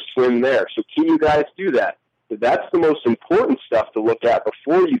 2, is swim there. So can you guys do that? That's the most important stuff to look at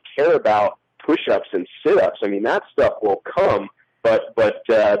before you care about push-ups and sit-ups. I mean, that stuff will come, but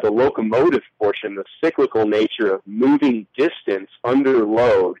the locomotive portion, the cyclical nature of moving distance under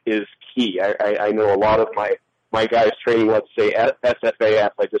load is key. I know a lot of my guys training, let's say,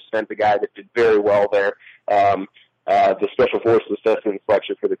 SFAS. I just sent a guy that did very well there. the Special Forces Assessment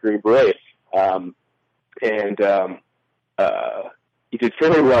Instructor for the Green Berets. He did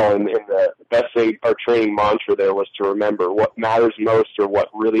very well, and the best thing, our training mantra there was to remember what matters most or what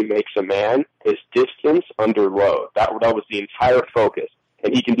really makes a man is distance under load. That was the entire focus,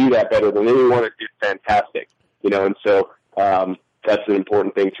 and he can do that better than anyone. It did fantastic, and so that's an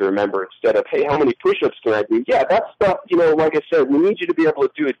important thing to remember. Instead of, hey, how many push-ups can I do? Yeah, that stuff, like I said, we need you to be able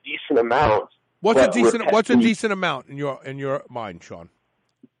to do a decent amount. What's a decent amount in your mind, Sean?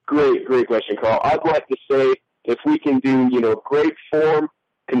 Great question, Carl. I'd like to say if we can do, great form,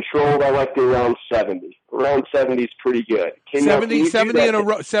 controlled, I like to around 70. Around 70 is pretty good. 70 in a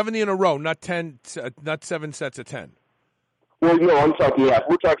row. 70 in a row, not 10, not 7 sets of 10. Well, no, I'm talking. Yeah, if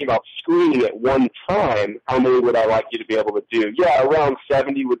we're talking about screening at one time, how many would I like you to be able to do? Yeah, around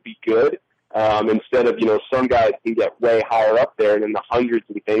 70 would be good. Instead of, some guys can get way higher up there and in the hundreds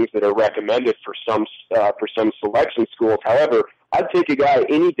and things that are recommended for some selection schools. However, I'd take a guy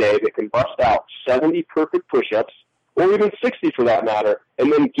any day that can bust out 70 perfect push-ups, or even 60 for that matter, and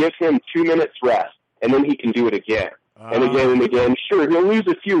then give him 2 minutes rest, and then he can do it again. And again and again. Sure, he'll lose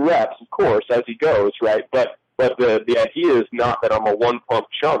a few reps, of course, as he goes, right? But the idea is not that I'm a one-pump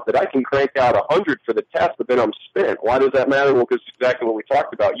chump, that I can crank out 100 for the test, but then I'm spent. Why does that matter? Well, because exactly what we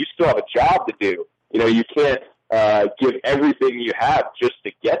talked about. You still have a job to do. You can't give everything you have just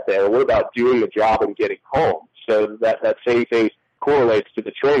to get there. What about doing the job and getting home? So that same thing correlates to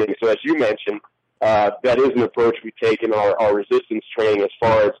the training. So as you mentioned, that is an approach we take in our resistance training as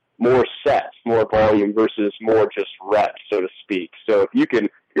far as more sets, more volume versus more just reps, so to speak. So if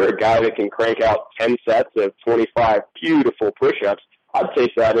you're a guy that can crank out 10 sets of 25 beautiful push-ups, I'd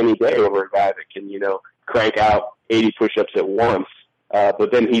take that any day over a guy that can, crank out 80 push-ups at once.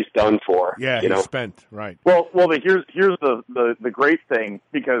 But then he's done for. Yeah, he's spent, right. Well, here's the great thing,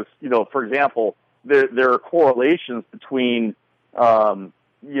 because, for example, there are correlations between,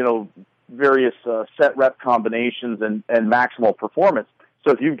 various set rep combinations and maximal performance.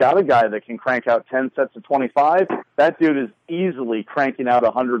 So if you've got a guy that can crank out 10 sets of 25, that dude is easily cranking out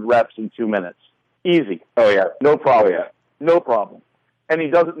 100 reps in 2 minutes. Easy. Oh, yeah. No problem. Yeah. No problem. And he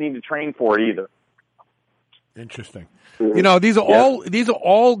doesn't need to train for it either. Interesting. Mm-hmm. These are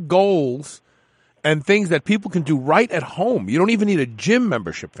all goals and things that people can do right at home. You don't even need a gym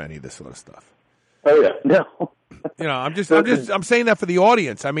membership for any of this sort of stuff. Oh, yeah. No. I'm saying that for the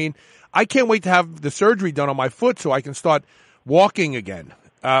audience. I mean, I can't wait to have the surgery done on my foot so I can start walking again.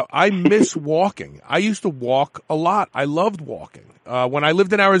 I miss walking. I used to walk a lot. I loved walking. When I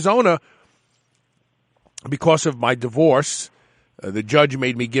lived in Arizona, because of my divorce, the judge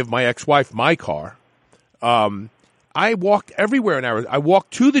made me give my ex-wife my car. I walked everywhere in Arizona. I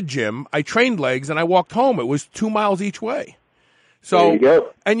walked to the gym, I trained legs, and I walked home. It was 2 miles each way. So, there you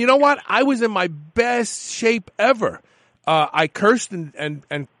go. And you know what? I was in my best shape ever. I cursed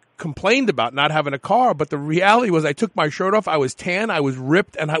and complained about not having a car, but the reality was I took my shirt off, I was tan, I was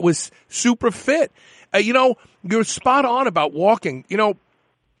ripped, and I was super fit. You're spot on about walking.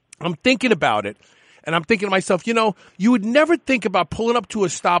 I'm thinking about it, and I'm thinking to myself, you would never think about pulling up to a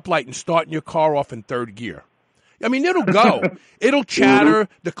stoplight and starting your car off in third gear. I mean, it'll go. It'll chatter.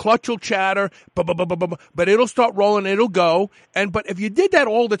 The clutch will chatter, but it'll start rolling. It'll go. But if you did that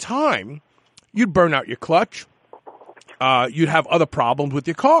all the time, you'd burn out your clutch. You'd have other problems with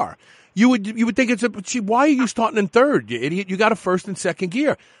your car. You would think why are you starting in third, you idiot? You got a first and second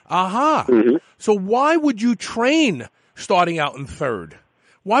gear. Aha. Mm-hmm. So why would you train starting out in third?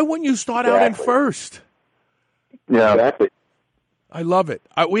 Why wouldn't you start out in first? Yeah, exactly. I love it.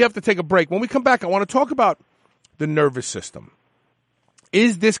 We have to take a break. When we come back, I want to talk about the nervous system.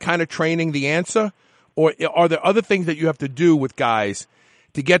 Is this kind of training the answer, or are there other things that you have to do with guys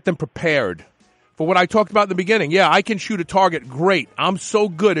to get them prepared for what I talked about in the beginning? Yeah, I can shoot a target. Great. I'm so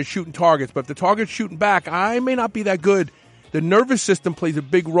good at shooting targets, but if the target's shooting back, I may not be that good. The nervous system plays a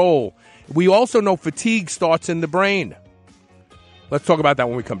big role. We also know fatigue starts in the brain. Let's talk about that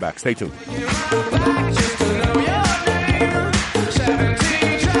when we come back. Stay tuned.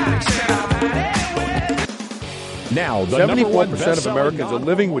 Now, 74% of Americans are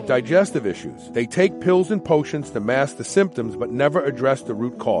living with digestive issues. They take pills and potions to mask the symptoms but never address the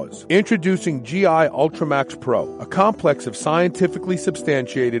root cause. Introducing GI Ultramax Pro, a complex of scientifically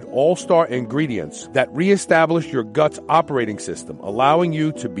substantiated all-star ingredients that reestablish your gut's operating system, allowing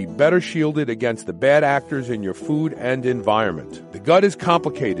you to be better shielded against the bad actors in your food and environment. The gut is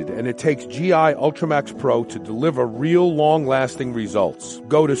complicated, and it takes GI Ultramax Pro to deliver real long-lasting results.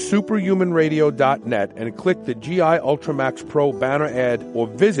 Go to superhumanradio.net and click the GI MCI Ultramax Pro banner ad or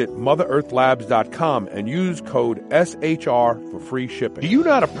visit MotherEarthLabs.com and use code SHR for free shipping. Do you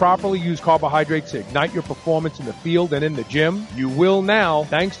know how to properly use carbohydrates to ignite your performance in the field and in the gym? You will now,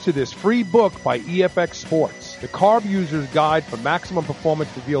 thanks to this free book by EFX Sports. The Carb User's Guide for Maximum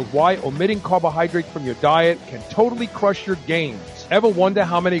Performance reveals why omitting carbohydrates from your diet can totally crush your gains. Ever wonder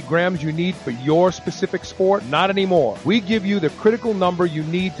how many grams you need for your specific sport? Not anymore. We give you the critical number you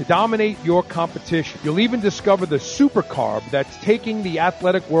need to dominate your competition. You'll even discover the super carb that's taking the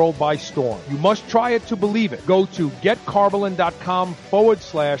athletic world by storm. You must try it to believe it. Go to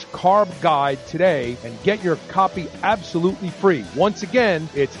getcarbolyn.com/carb guide today and get your copy absolutely free. Once again,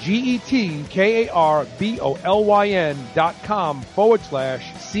 it's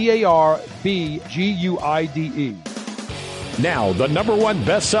GetKarbolyn.com/CARBGUIDE. Now, the #1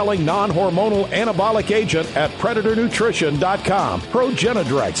 best-selling non-hormonal anabolic agent at PredatorNutrition.com.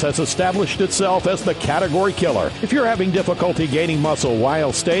 Progenadrex has established itself as the category killer. If you're having difficulty gaining muscle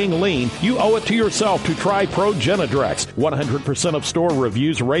while staying lean, you owe it to yourself to try Progenadrex. 100% of store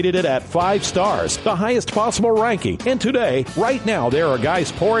reviews rated it at 5 stars, the highest possible ranking. And today, right now, there are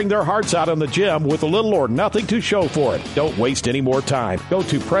guys pouring their hearts out in the gym with little or nothing to show for it. Don't waste any more time. Go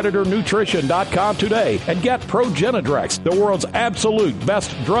to PredatorNutrition.com today and get Progenadrex, the world's absolute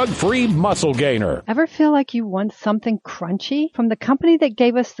best drug-free muscle gainer. Ever feel like you want something crunchy? From the company that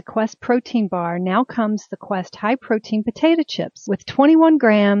gave us the Quest protein bar, now comes the Quest high protein potato chips with 21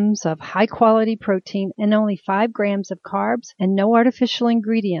 grams of high quality protein and only 5 grams of carbs and no artificial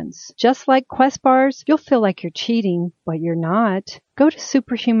ingredients. Just like Quest bars, you'll feel like you're cheating, but you're not. Go to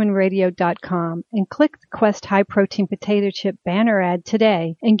superhumanradio.com and click the Quest High Protein Potato Chip banner ad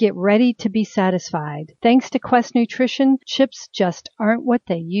today and get ready to be satisfied. Thanks to Quest Nutrition, chips just aren't what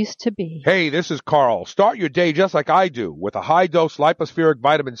they used to be. Hey, this is Carl. Start your day just like I do with a high-dose lipospheric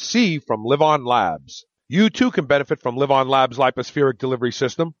vitamin C from Live On Labs. You too can benefit from Live On Labs' lipospheric delivery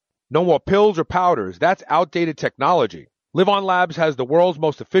system. No more pills or powders. That's outdated technology. Live On Labs has the world's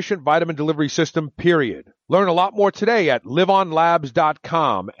most efficient vitamin delivery system, period. Learn a lot more today at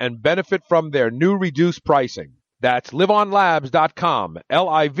liveonlabs.com and benefit from their new reduced pricing. That's liveonlabs.com,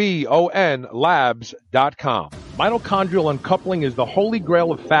 Livon labs.com. Mitochondrial uncoupling is the holy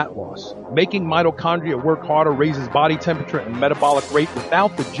grail of fat loss. Making mitochondria work harder raises body temperature and metabolic rate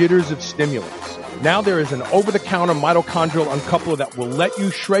without the jitters of stimulants. Now there is an over-the-counter mitochondrial uncoupler that will let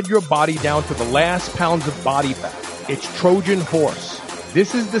you shred your body down to the last pounds of body fat. It's Trojan Horse.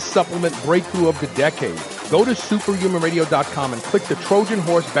 This is the supplement breakthrough of the decade. Go to superhumanradio.com and click the Trojan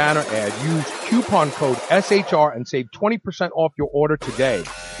Horse banner ad. Use coupon code SHR and save 20% off your order today.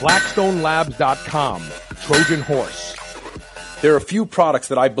 BlackstoneLabs.com. Trojan Horse. There are a few products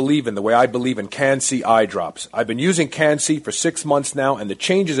that I believe in the way I believe in Can-C eye drops. I've been using Can-C for 6 months now, and the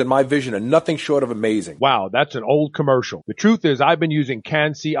changes in my vision are nothing short of amazing. Wow, that's an old commercial. The truth is I've been using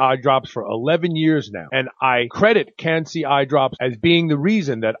Can-C eye drops for 11 years now, and I credit Can-C eye drops as being the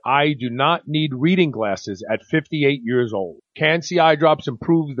reason that I do not need reading glasses at 58 years old. Can-C eye drops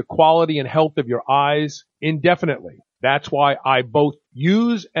improve the quality and health of your eyes indefinitely. That's why I both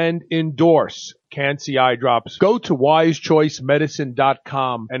use and endorse Can-C eye drops. Go to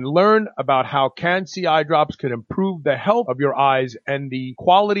wisechoicemedicine.com and learn about how Can-C eye drops can improve the health of your eyes and the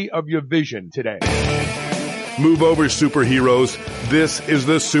quality of your vision today. Move over, superheroes. This is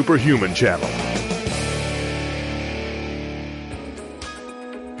the Superhuman Channel.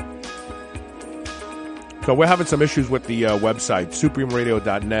 So we're having some issues with the website,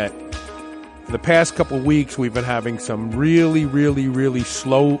 superhumanradio.net. For the past couple of weeks, we've been having some really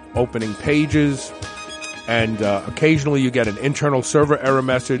slow opening pages, and occasionally you get an internal server error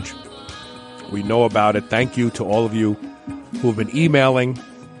message. We know about it. Thank you to all of you who have been emailing.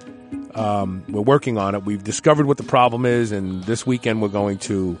 We're working on it. We've discovered what the problem is, and this weekend we're going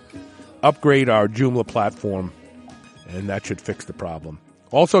to upgrade our Joomla platform, and that should fix the problem.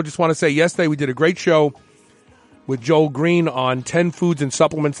 Also, just want to say, yesterday we did a great show with Joel Green on 10 foods and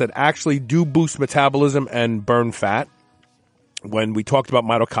supplements that actually do boost metabolism and burn fat. When we talked about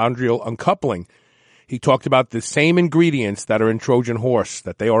mitochondrial uncoupling, he talked about the same ingredients that are in Trojan Horse,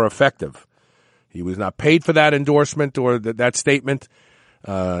 that they are effective. He was not paid for that endorsement or that statement.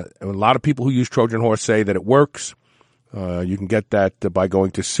 A lot of people who use Trojan Horse say that it works. You can get that by going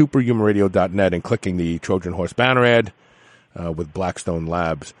to superhumanradio.net and clicking the Trojan Horse banner ad with Blackstone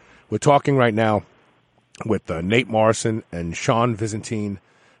Labs. We're talking right now with Nate Morrison and Sean Vizentine.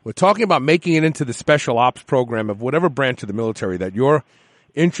 We're talking about making it into the special ops program of whatever branch of the military that you're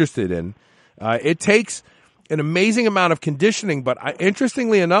interested in. It takes an amazing amount of conditioning, but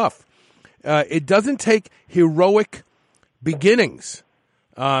interestingly enough, it doesn't take heroic beginnings.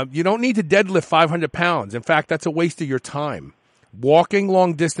 You don't need to deadlift 500 pounds. In fact, that's a waste of your time. Walking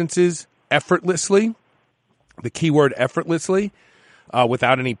long distances effortlessly, the key word effortlessly,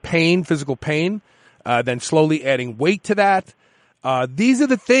 without any pain, physical pain, then slowly adding weight to that. These are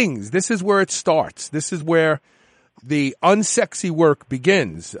the things. This is where it starts. This is where the unsexy work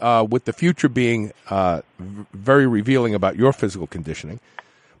begins, with the future being very revealing about your physical conditioning.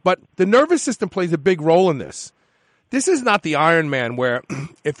 But the nervous system plays a big role in this. This is not the Ironman where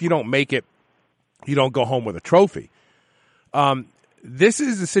if you don't make it, you don't go home with a trophy. This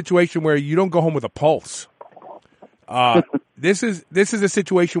is a situation where you don't go home with a pulse. This is a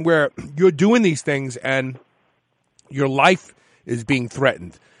situation where you're doing these things and your life is being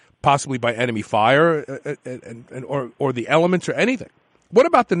threatened, possibly by enemy fire or the elements or anything. What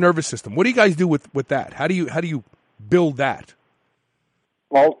about the nervous system? What do you guys do with that? How do you build that?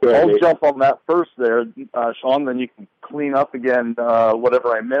 I'll jump on that first there, Sean, then you can clean up again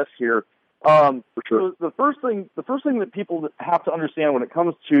whatever I miss here. So the first thing that people have to understand when it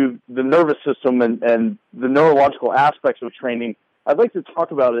comes to the nervous system and the neurological aspects of training, I'd like to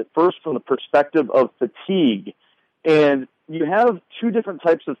talk about it first from the perspective of fatigue. And you have two different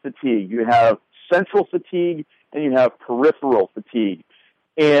types of fatigue. You have central fatigue and you have peripheral fatigue.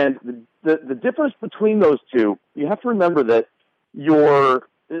 And the difference between those two, you have to remember that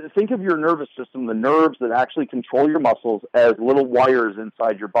think of your nervous system, the nerves that actually control your muscles, as little wires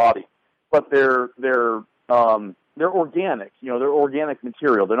inside your body. But they're organic. You know, they're organic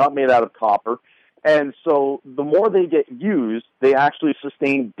material. They're not made out of copper. And so the more they get used, they actually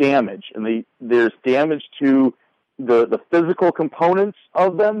sustain damage. And there's damage to the physical components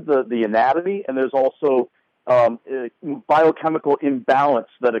of them, the anatomy, and there's also biochemical imbalance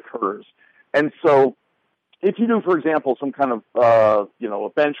that occurs. And so if you do, for example, some kind of a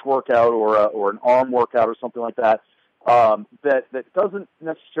bench workout or an arm workout or something like that, that doesn't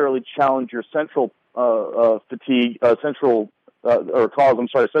necessarily challenge your central central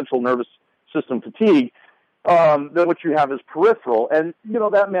nervous system fatigue, then what you have is peripheral, and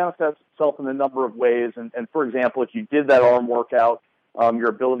that manifests itself in a number of ways. And for example, if you did that arm workout, your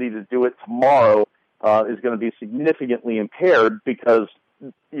ability to do it tomorrow is going to be significantly impaired because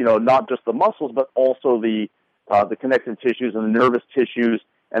not just the muscles, but also the connective tissues and the nervous tissues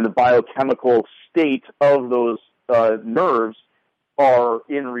and the biochemical state of those nerves are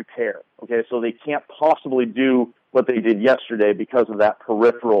in repair. Okay, so they can't possibly do what they did yesterday because of that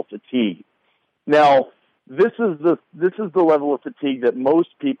peripheral fatigue. Now, this is the level of fatigue that most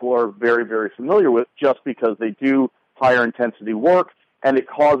people are very, very familiar with, just because they do higher intensity work, and it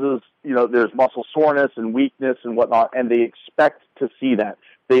causes, there's muscle soreness and weakness and whatnot, and they expect to see that.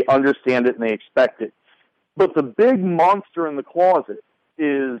 They understand it and they expect it. But the big monster in the closet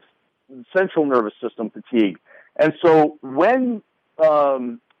is central nervous system fatigue. And so when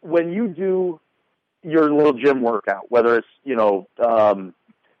you do your little gym workout, whether it's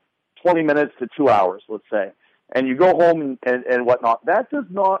 20 minutes to 2 hours, let's say, and you go home and whatnot, that does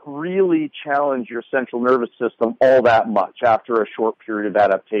not really challenge your central nervous system all that much after a short period of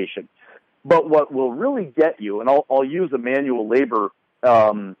adaptation. But what will really get you, and I'll use a manual labor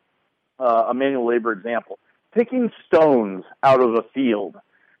example, picking stones out of a field.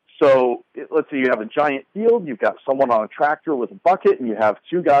 So let's say you have a giant field, you've got someone on a tractor with a bucket, and you have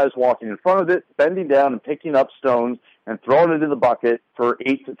two guys walking in front of it, bending down and picking up stones and throwing it in the bucket for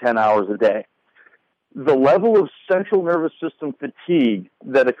 8 to 10 hours a day. The level of central nervous system fatigue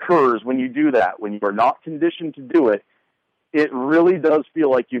that occurs when you do that, when you are not conditioned to do it, it really does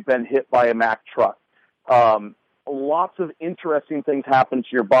feel like you've been hit by a Mack truck. Lots of interesting things happen to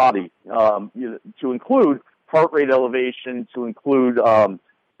your body, to include heart rate elevation, to include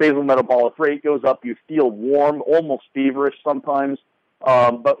basal metabolic rate goes up. You feel warm, almost feverish sometimes.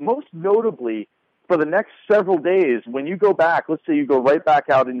 But most notably, for the next several days, when you go back, let's say you go right back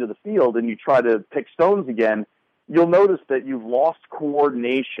out into the field and you try to pick stones again, you'll notice that you've lost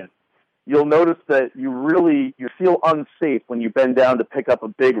coordination. You'll notice that you feel unsafe when you bend down to pick up a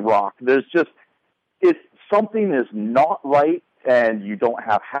big rock. Something is not right, and you don't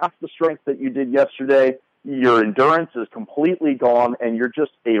have half the strength that you did yesterday. Your endurance is completely gone, and you're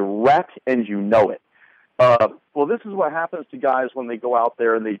just a wreck, and you know it. Well, this is what happens to guys when they go out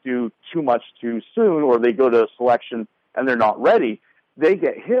there and they do too much too soon, or they go to a selection and they're not ready. They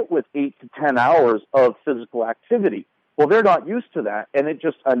get hit with 8 to 10 hours of physical activity. Well, they're not used to that, and it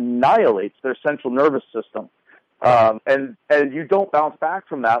just annihilates their central nervous system. And you don't bounce back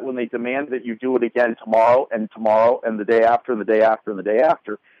from that when they demand that you do it again tomorrow and the day after and the day after and the day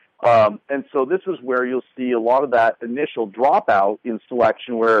after. And so this is where you'll see a lot of that initial dropout in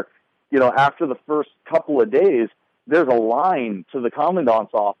selection where, after the first couple of days, there's a line to the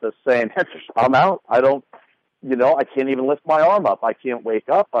commandant's office saying, I'm out. I can't even lift my arm up. I can't wake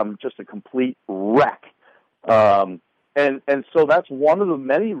up. I'm just a complete wreck. And so that's one of the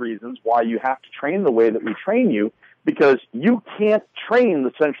many reasons why you have to train the way that we train you, because you can't train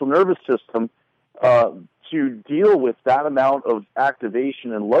the central nervous system to deal with that amount of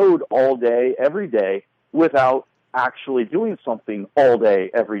activation and load all day, every day, without actually doing something all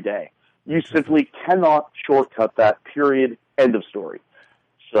day, every day. You simply cannot shortcut that, period, end of story.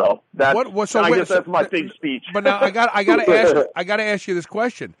 So I guess that's my big speech. But now I gotta ask you this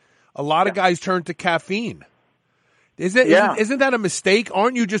question. A lot of guys turn to caffeine. Isn't that a mistake?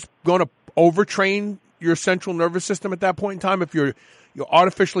 Aren't you just going to overtrain your central nervous system at that point in time if you're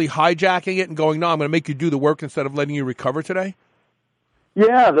artificially hijacking it and going, no, I'm going to make you do the work instead of letting you recover today?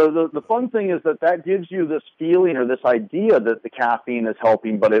 Yeah, the fun thing is that gives you this feeling or this idea that the caffeine is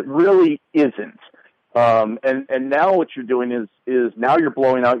helping, but it really isn't. And now what you're doing is now you're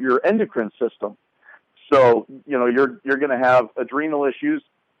blowing out your endocrine system. So, you're going to have adrenal issues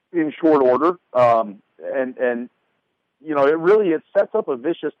in short order. And it sets up a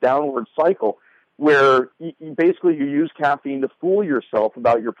vicious downward cycle where you use caffeine to fool yourself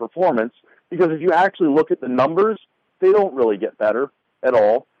about your performance, because if you actually look at the numbers, they don't really get better at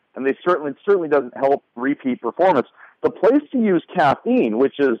all, and they certainly doesn't help repeat performance. The place to use caffeine,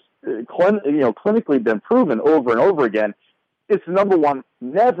 which is clinically been proven over and over again, is number one,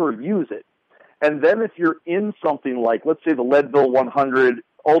 never use it. And then if you're in something like, let's say, the Leadville 100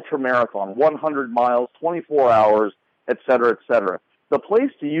 ultra marathon, 100 miles, 24 hours, et cetera, the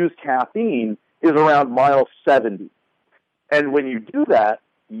place to use caffeine is around mile 70. And when you do that,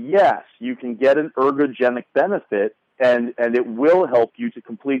 yes, you can get an ergogenic benefit, and it will help you to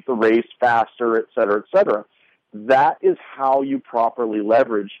complete the race faster, et cetera, et cetera. That is how you properly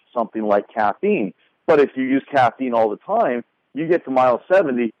leverage something like caffeine. But if you use caffeine all the time, you get to mile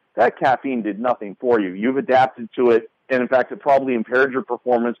 70, that caffeine did nothing for you. You've adapted to it, and in fact, it probably impaired your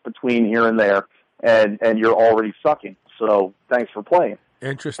performance between here and there, and you're already sucking. So thanks for playing.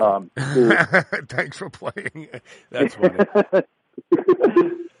 Interesting. Thanks for playing. That's funny.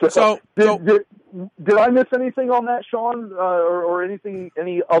 Did I miss anything on that, Sean, or anything?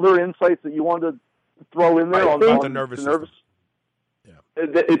 Any other insights that you wanted to throw in there on the nervous system? Yeah,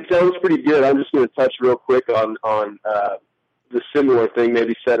 it sounds pretty good. I'm just going to touch real quick on the similar thing,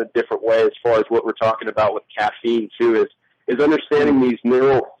 maybe said a different way, as far as what we're talking about with caffeine too, is understanding these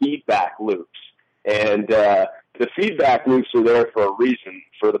neural feedback loops. And the feedback loops are there for a reason,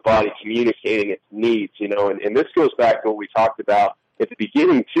 for the body communicating its needs, and this goes back to what we talked about at the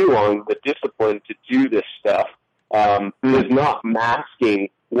beginning too, on the discipline to do this stuff, is not masking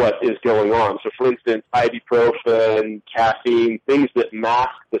what is going on. So for instance, ibuprofen, caffeine, things that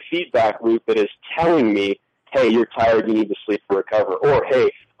mask the feedback loop that is telling me, hey, you're tired, you need to sleep to recover, or hey,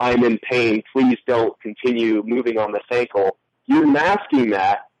 I'm in pain, please don't continue moving on this ankle. You're masking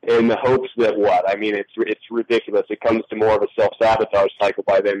that in the hopes that what? I mean, it's ridiculous. It comes to more of a self-sabotage cycle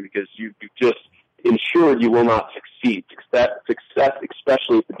by then, because you just ensured you will not succeed. Success,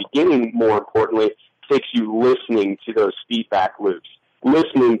 especially at the beginning, more importantly, takes you listening to those feedback loops.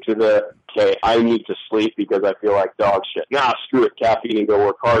 Listening to okay, I need to sleep because I feel like dog shit. Nah, screw it, caffeine, and go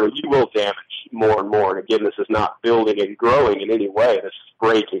work harder. You will damage more and more. And again, this is not building and growing in any way. This is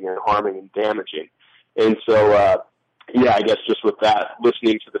breaking and harming and damaging. And so, I guess just with that,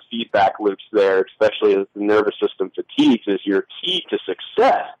 listening to the feedback loops there, especially as the nervous system fatigues, is your key to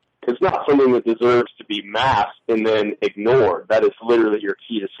success. It's not something that deserves to be masked and then ignored. That is literally your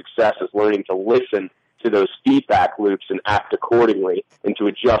key to success, is learning to listen to those feedback loops and act accordingly, and to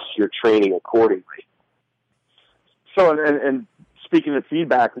adjust your training accordingly. So, and speaking of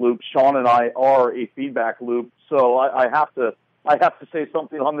feedback loops, Sean and I are a feedback loop. So I have to say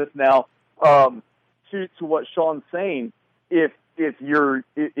something on this now. To what Sean's saying, if you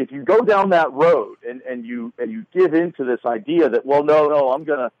go down that road and you give into this idea that, well, no, I'm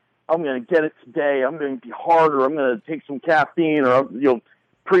gonna get it today. I'm going to be harder. I'm going to take some caffeine or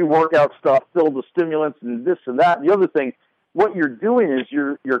pre-workout stuff filled with stimulants and this and that. And the other thing, what you're doing is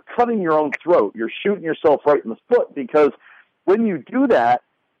you're cutting your own throat. You're shooting yourself right in the foot, because when you do that,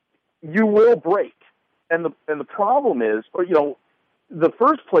 you will break. And the problem is, the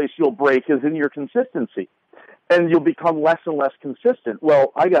first place you'll break is in your consistency, and you'll become less and less consistent.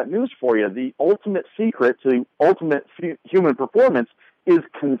 Well, I got news for you. The ultimate secret to ultimate human performance is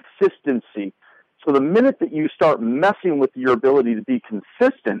consistency. So the minute that you start messing with your ability to be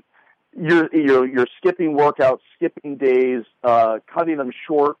consistent, you're skipping workouts, skipping days, cutting them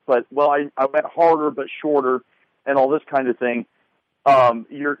short, but, I went harder but shorter, and all this kind of thing.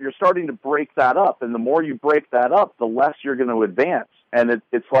 you're starting to break that up, and the more you break that up, the less you're going to advance. And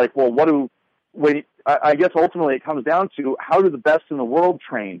it's like, well, I guess ultimately it comes down to, how do the best in the world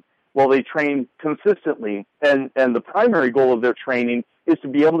train? Well, they train consistently, and the primary goal of their training is to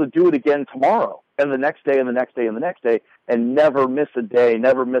be able to do it again tomorrow, and the next day, and the next day, and the next day, and never miss a day,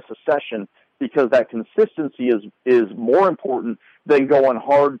 never miss a session, because that consistency is more important than going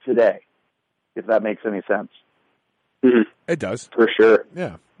hard today, if that makes any sense. Mm-hmm. It does. For sure.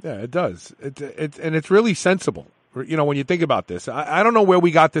 Yeah, it does. And it's really sensible. You know, when you think about this, I don't know where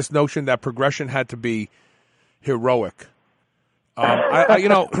we got this notion that progression had to be heroic.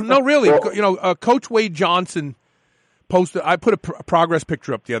 No, really. Well, Coach Wade Johnson posted. I put a progress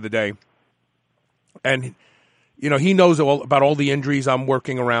picture up the other day, and he knows about all the injuries I'm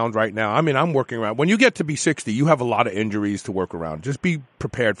working around right now. I mean, I'm working around. When you get to be 60, you have a lot of injuries to work around. Just be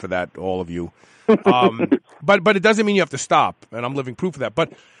prepared for that, all of you. But it doesn't mean you have to stop, and I'm living proof of that.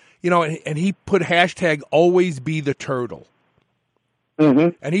 But and he put hashtag always be the turtle,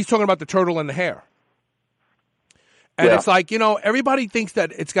 mm-hmm. and he's talking about the turtle and the hare. And It's like, everybody thinks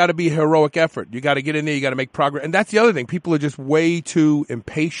that it's got to be a heroic effort. You got to get in there. You got to make progress. And that's the other thing. People are just way too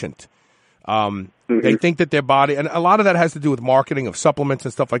impatient. They think that their body, and a lot of that has to do with marketing of supplements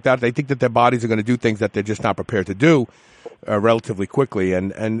and stuff like that. They think that their bodies are going to do things that they're just not prepared to do relatively quickly.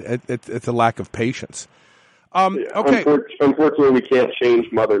 And it's a lack of patience. Okay. Unfortunately, we can't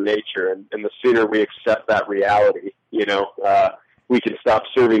change Mother Nature. And the sooner we accept that reality, we can stop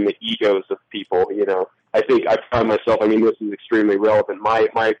serving the egos of people, I think I find myself, this is extremely relevant.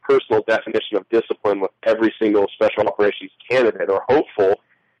 My personal definition of discipline with every single special operations candidate or hopeful,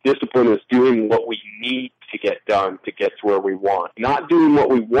 discipline is doing what we need to get done to get to where we want. Not doing what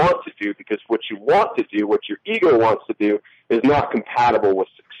we want to do, because what you want to do, what your ego wants to do, is not compatible with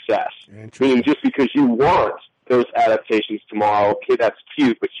success. Meaning just because you want those adaptations tomorrow, okay, that's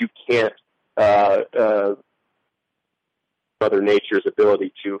cute, but you can't Mother Nature's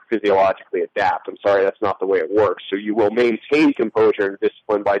ability to physiologically adapt. I'm sorry, that's not the way it works. So you will maintain composure and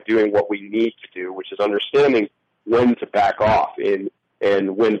discipline by doing what we need to do, which is understanding when to back off and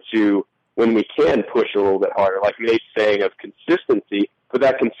when we can push a little bit harder. Like Nate's saying of consistency, but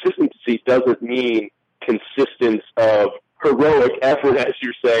that consistency doesn't mean consistence of heroic effort, as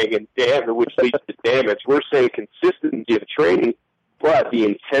you're saying, and which leads to damage. We're saying consistency of training, but the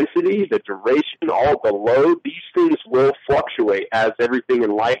intensity, the duration, all the load, these things will fluctuate, as everything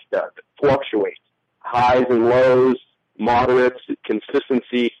in life does. It fluctuates. Highs and lows, moderates,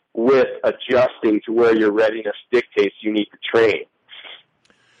 consistency with adjusting to where your readiness dictates you need to train.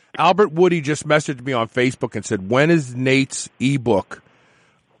 Albert Woody just messaged me on Facebook and said, when is Nate's ebook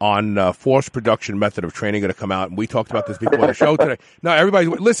on force production method of training going to come out? And we talked about this before the show today. No, everybody,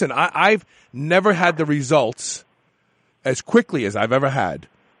 listen, I've never had the results as quickly as I've ever had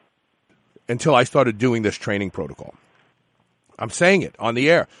until I started doing this training protocol. I'm saying it on the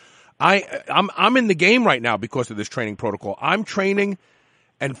air. I'm in the game right now because of this training protocol. I'm training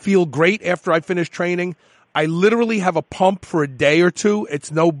and feel great after I finish training. I literally have a pump for a day or two.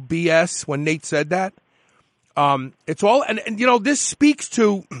 It's no BS when Nate said that. It's all, and this speaks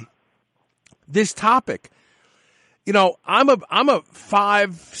to this topic. I'm a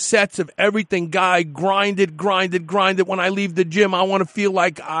 5 sets of everything guy, grinded. When I leave the gym, I want to feel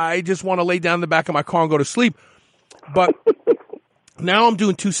like I just want to lay down in the back of my car and go to sleep. But now I'm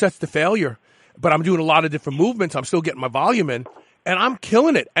doing 2 sets to failure, but I'm doing a lot of different movements. I'm still getting my volume in, and I'm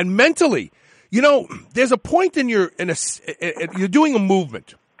killing it. And mentally, there's a point you're doing a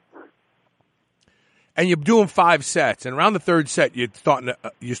movement, and you're doing 5 sets, and around the 3rd set, you're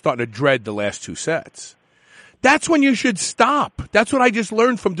starting to dread the last 2 sets. That's when you should stop. That's what I just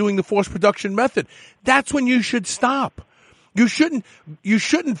learned from doing the force production method. That's when you should stop. You shouldn't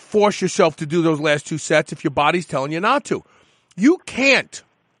force yourself to do those last 2 sets if your body's telling you not to. You can't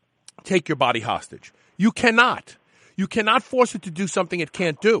take your body hostage. You cannot. You cannot force it to do something it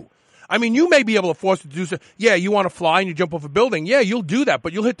can't do. You may be able to force it to do something. Yeah, you want to fly and you jump off a building. Yeah, you'll do that,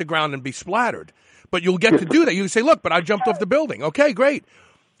 but you'll hit the ground and be splattered. But you'll get to do that. You can say, look, but I jumped off the building. Okay, great.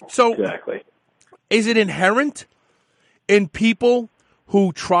 So exactly. Is it inherent in people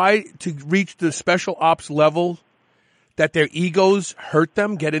who try to reach the special ops level that their egos hurt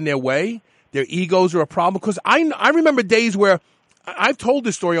them, get in their way? Their egos are a problem? Because I remember days where I've told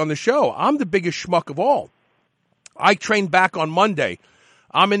this story on the show. I'm the biggest schmuck of all. I trained back on Monday.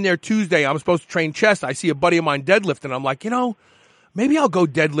 I'm in there Tuesday. I'm supposed to train chest. I see a buddy of mine deadlift, and I'm like, maybe I'll go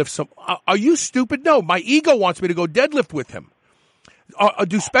deadlift some. Are you stupid? No, my ego wants me to go deadlift with him.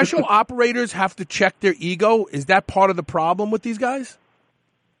 Do special operators have to check their ego? Is that part of the problem with these guys?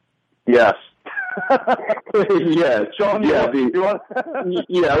 Yes. Yeah, Sean, let me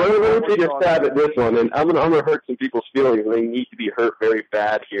take a stab at this one, and I'm gonna hurt some people's feelings. They need to be hurt very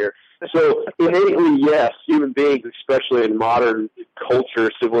bad here. So innately, yes, human beings, especially in modern culture,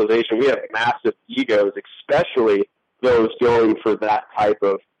 civilization, we have massive egos, especially those going for that type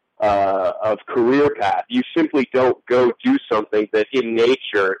of career path. You simply don't go do something that in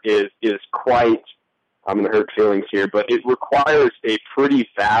nature is quite, I'm going to hurt feelings here, but it requires a pretty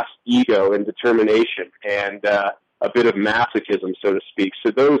vast ego and determination and a bit of masochism, so to speak.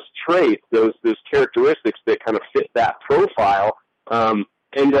 So those traits, those characteristics that kind of fit that profile,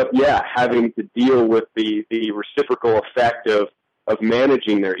 end up, having to deal with the reciprocal effect of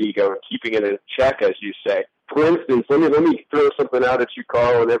managing their ego and keeping it in check, as you say. For instance, let me throw something out at you,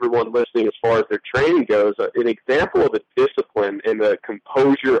 Carl, and everyone listening as far as their training goes. An example of a discipline and a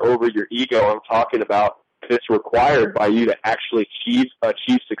composure over your ego I'm talking about that's required by you to actually achieve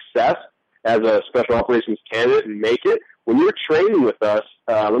success as a special operations candidate and make it. When you're training with us,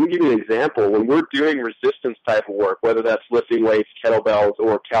 let me give you an example. When we're doing resistance type of work, whether that's lifting weights, kettlebells,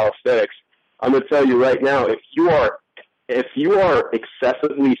 or calisthenics, I'm going to tell you right now, if you are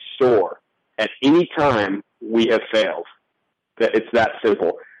excessively sore at any time, we have failed. It's that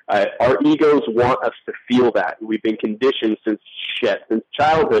simple. Our egos want us to feel that. We've been conditioned since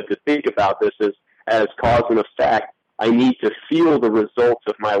childhood to think about this as cause and effect. I need to feel the results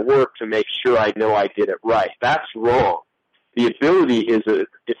of my work to make sure I know I did it right. That's wrong. The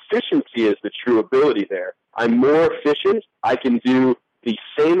efficiency is the true ability there. I'm more efficient. I can do the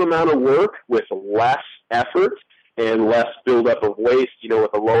same amount of work with less effort and less buildup of waste,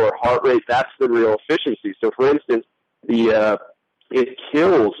 with a lower heart rate. That's the real efficiency. So, for instance, it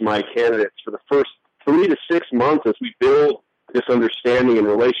kills my candidates for the first 3 to 6 months as we build this understanding and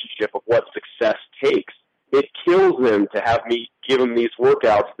relationship of what success takes. It kills them to have me give them these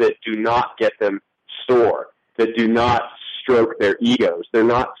workouts that do not get them sore, that do not stroke their egos. They're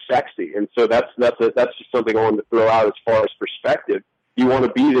not sexy. And so that's just something I wanted to throw out as far as perspective. You want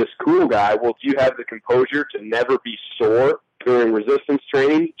to be this cool guy. Well, do you have the composure to never be sore during resistance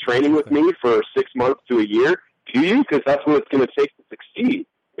training with me for 6 months to a year? Do you? Because that's what it's going to take to succeed.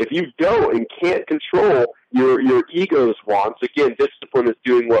 If you don't and can't control your ego's wants, again, discipline is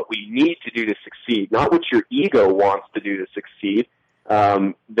doing what we need to do to succeed, not what your ego wants to do to succeed.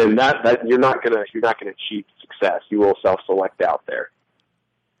 Then that you're not gonna achieve success. You will self-select out there.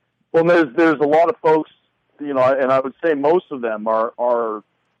 Well, there's a lot of folks, and I would say most of them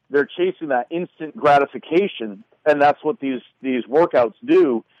they're chasing that instant gratification, and that's what these workouts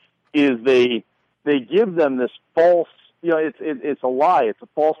do. Is they give them this false, it's a lie. It's a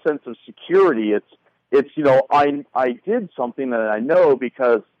false sense of security. It's I did something that I know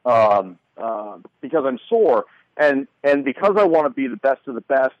because I'm sore. And because I want to be the best of the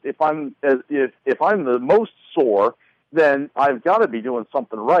best, if I'm the most sore, then I've got to be doing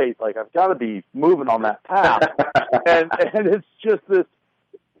something right. Like I've got to be moving on that path. and it's just this.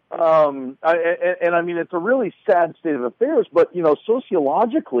 I mean, it's a really sad state of affairs. But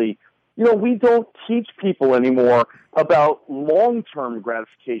sociologically, we don't teach people anymore about long-term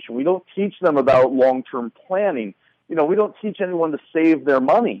gratification. We don't teach them about long-term planning. We don't teach anyone to save their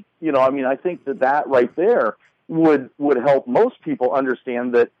money. I think that right there would help most people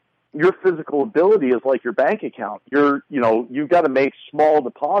understand that your physical ability is like your bank account. You've got to make small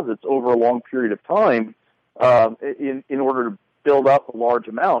deposits over a long period of time in order to build up a large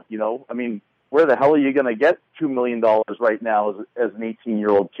amount. Where the hell are you going to get $2 million right now as an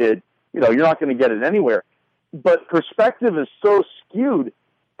 18-year-old kid? You're not going to get it anywhere. But perspective is so skewed,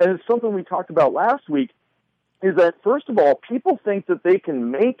 and it's something we talked about last week, is that, first of all, people think that they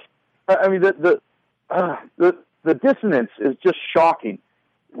can make, the dissonance is just shocking.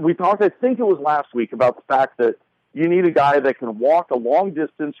 We talked, I think it was last week, about the fact that you need a guy that can walk a long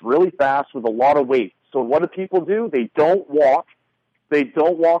distance really fast with a lot of weight. So what do people do? They don't walk. They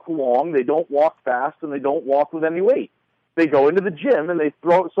don't walk long. They don't walk fast, and they don't walk with any weight. They go into the gym and they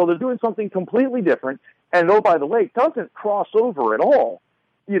throw. So they're doing something completely different. And oh, by the way, it doesn't cross over at all.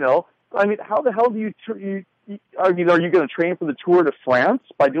 How the hell do you? Are you going to train for the Tour de France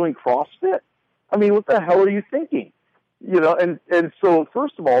by doing CrossFit? What the hell are you thinking? And so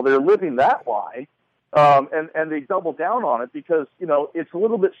first of all, they're living that lie, and they double down on it because it's a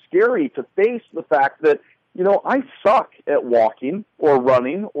little bit scary to face the fact that I suck at walking or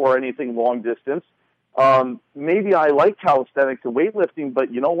running or anything long distance. Maybe I like calisthenics and weightlifting,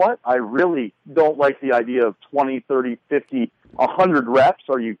 but you know what? I really don't like the idea of 20, 30, 50, 100 reps.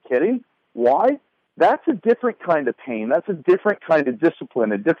 Are you kidding? Why? That's a different kind of pain. That's a different kind of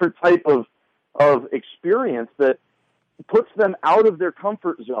discipline, a different type of experience that, puts them out of their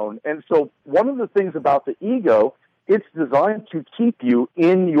comfort zone. And so one of the things about the ego, it's designed to keep you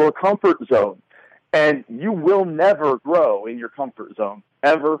in your comfort zone. And you will never grow in your comfort zone,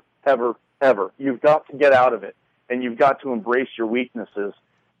 ever, ever, ever. You've got to get out of it, and you've got to embrace your weaknesses.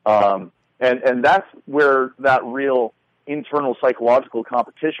 And that's where that real internal psychological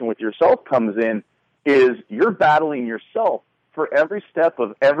competition with yourself comes in, is you're battling yourself for every step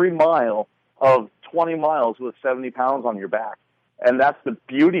of every mile of 20 miles with 70 pounds on your back. And that's the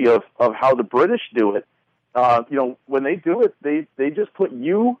beauty of how the British do it. When they do it, they just put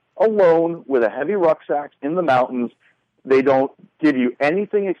you alone with a heavy rucksack in the mountains. They don't give you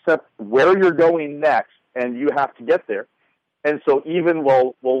anything except where you're going next, and you have to get there. And so even,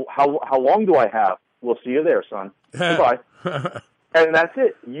 how long do I have? We'll see you there, son. Goodbye. And that's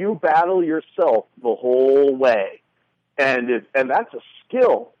it. You battle yourself the whole way. And that's a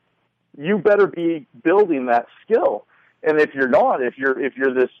skill. You better be building that skill. And if you're not, if you're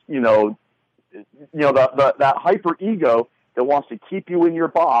this, that hyper ego that wants to keep you in your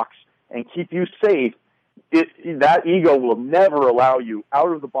box and keep you safe, that ego will never allow you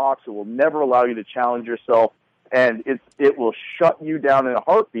out of the box. It will never allow you to challenge yourself, and it will shut you down in a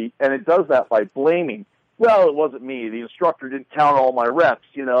heartbeat. And it does that by blaming. Well, it wasn't me. The instructor didn't count all my reps.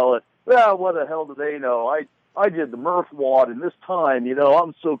 Well, what the hell do they know? I did the Murph WOD in this time.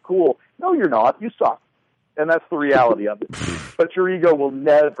 I'm so cool. No, you're not. You suck. And that's the reality of it. But your ego will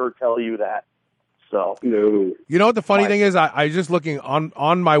never tell you that. So, no. You know what the funny thing is? I just looking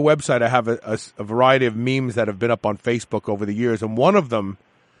on my website, I have a variety of memes that have been up on Facebook over the years. And one of them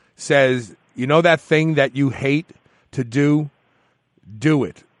says, that thing that you hate to do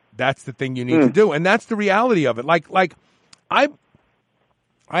it. That's the thing you need to do. And that's the reality of it. Like I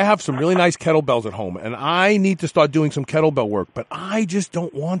have some really nice kettlebells at home, and I need to start doing some kettlebell work, but I just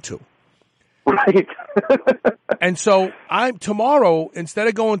don't want to. Right. And so tomorrow, instead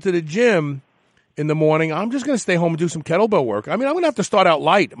of going to the gym in the morning, I'm just going to stay home and do some kettlebell work. I mean, I'm going to have to start out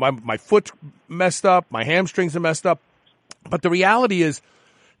light. My foot's messed up. My hamstrings are messed up. But the reality is,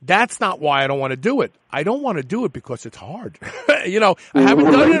 that's not why I don't want to do it. I don't want to do it because it's hard. I haven't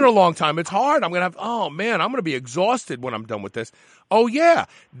done it in a long time. It's hard. I'm going to be exhausted when I'm done with this. Oh, yeah,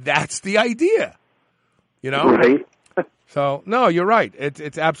 that's the idea. Right. So, no, you're right.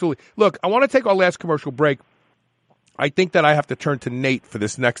 It's absolutely. Look, I want to take our last commercial break. I think that I have to turn to Nate for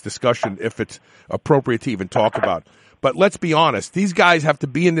this next discussion if it's appropriate to even talk about. But let's be honest. These guys have to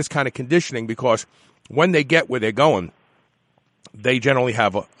be in this kind of conditioning because when they get where they're going, they generally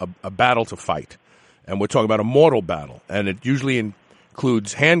have a battle to fight. And we're talking about a mortal battle. And it usually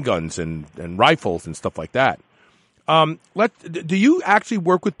includes handguns and rifles and stuff like that. Do you actually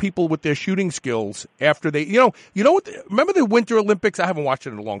work with people with their shooting skills after they, remember the Winter Olympics? I haven't watched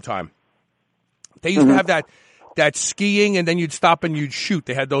it in a long time. They used to have that skiing, and then you'd stop and you'd shoot.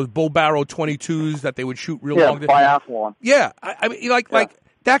 They had those bull barrel 22s that they would shoot real long. Biathlon. Yeah. I mean, like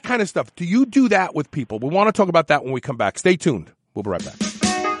that kind of stuff. Do you do that with people? We want to talk about that when we come back. Stay tuned. We'll be right back.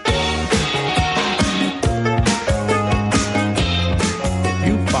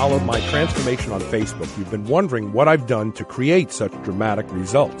 Followed my transformation on Facebook, you've been wondering what I've done to create such dramatic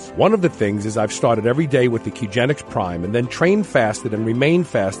results. One of the things is I've started every day with the Kegenix Prime and then trained fasted and remained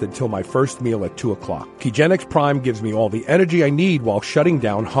fasted till my first meal at 2 o'clock. Kegenix Prime gives me all the energy I need while shutting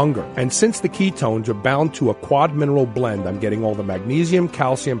down hunger. And since the ketones are bound to a quad mineral blend, I'm getting all the magnesium,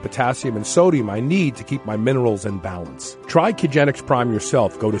 calcium, potassium, and sodium I need to keep my minerals in balance. Try Kegenix Prime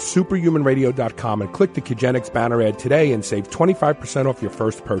yourself. Go to superhumanradio.com and click the Kegenix banner ad today and save 25% off your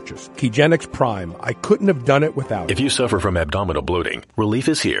first purchase. Kegenix Prime. I couldn't have done it without it. If you suffer from abdominal bloating, relief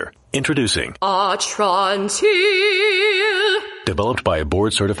is here. Introducing Atrantil. Developed by a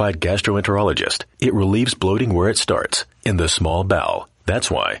board-certified gastroenterologist, it relieves bloating where it starts, in the small bowel.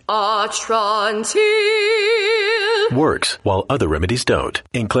 That's why Atrantil works while other remedies don't.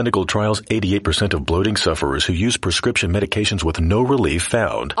 In clinical trials, 88% of bloating sufferers who use prescription medications with no relief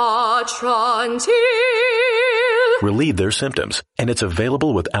found Atrantil relieve their symptoms, and it's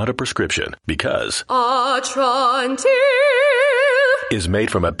available without a prescription because Atrantil is made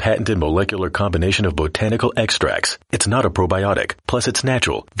from a patented molecular combination of botanical extracts. It's not a probiotic. Plus, it's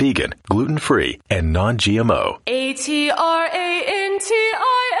natural, vegan, gluten-free, and non-GMO. Atrantil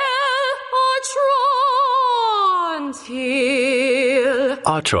Atrantil.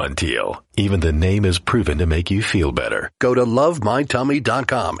 Atrantil. Even the name is proven to make you feel better. Go to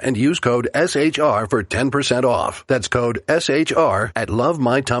lovemytummy.com and use code SHR for 10% off. That's code SHR at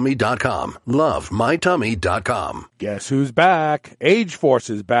lovemytummy.com. Lovemytummy.com. Guess who's back? Age Force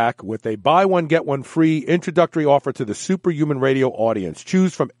is back with a buy one, get one free introductory offer to the Superhuman Radio audience.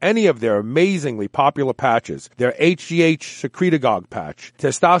 Choose from any of their amazingly popular patches. Their HGH Secretagogue patch,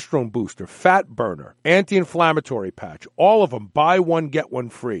 testosterone booster, fat burner, anti-inflammatory patch. All of them, buy one, get one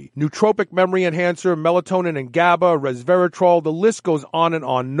free. Nootropic memory enhancer, melatonin and GABA, resveratrol. The list goes on and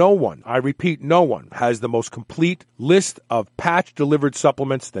on. No one, I repeat, no one has the most complete list of patch-delivered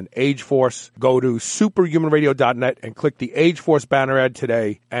supplements than Age Force. Go to superhumanradio.net and click the Age Force banner ad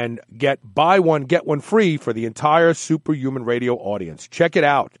today and get buy one, get one free for the entire Superhuman Radio audience. Check it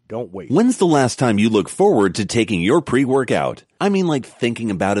out. Don't wait. When's the last time you look forward to taking your pre-workout? I mean, like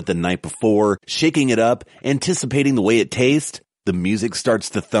thinking about it the night before, shaking it up, anticipating the way it tastes. The music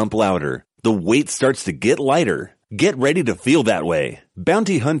starts to thump louder. The weight starts to get lighter. Get ready to feel that way.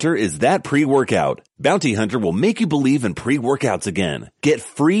 Bounty Hunter is that pre-workout. Bounty Hunter will make you believe in pre-workouts again. Get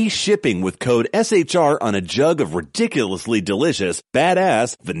free shipping with code SHR on a jug of ridiculously delicious,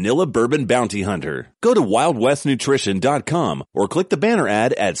 badass vanilla bourbon Bounty Hunter. Go to WildWestNutrition.com or click the banner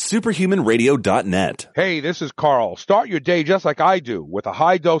ad at superhumanradio.net. Hey, this is Carl. Start your day just like I do with a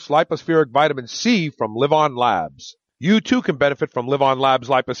high-dose lipospheric vitamin C from Live On Labs. You too can benefit from Live On Labs'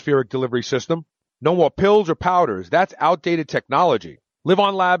 lipospheric delivery system. No more pills or powders. That's outdated technology. Live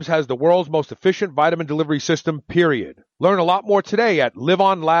On Labs has the world's most efficient vitamin delivery system, period. Learn a lot more today at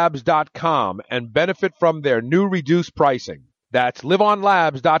liveonlabs.com and benefit from their new reduced pricing. That's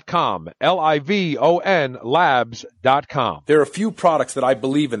liveonlabs.com, Livon labs.com. There are a few products that I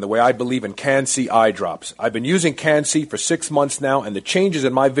believe in the way I believe in Can-C eye drops. I've been using Can-C for 6 months now, and the changes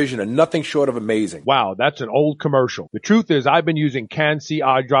in my vision are nothing short of amazing. Wow, that's an old commercial. The truth is I've been using Can-C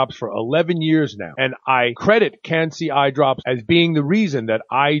eye drops for 11 years now, and I credit Can-C eye drops as being the reason that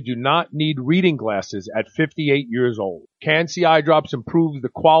I do not need reading glasses at 58 years old. Can-C eye drops improves the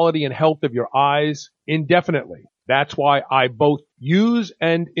quality and health of your eyes indefinitely. That's why I both use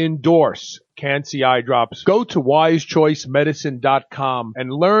and endorse Can-C eye drops. Go to wisechoicemedicine.com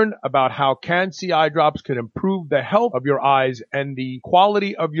and learn about how Can-C eye drops can improve the health of your eyes and the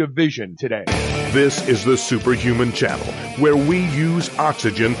quality of your vision today. This is the Superhuman Channel, where we use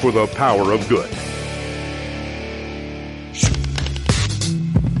oxygen for the power of good.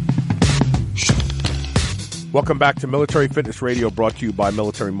 Welcome back to Military Fitness Radio, brought to you by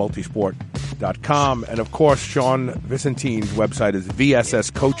MilitaryMultisport.com. And, of course, Sean Vicentine's website is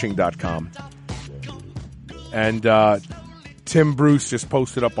VSSCoaching.com. And Tim Bruce just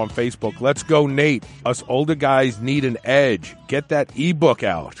posted up on Facebook, "Let's go, Nate. Us older guys need an edge. Get that ebook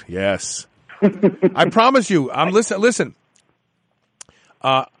out." Yes. I promise you. Listen.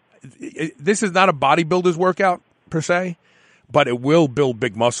 This is not a bodybuilder's workout, per se. But it will build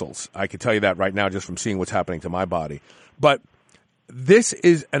big muscles. I can tell you that right now just from seeing what's happening to my body. But this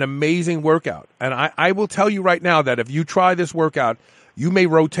is an amazing workout. And I will tell you right now that if you try this workout, you may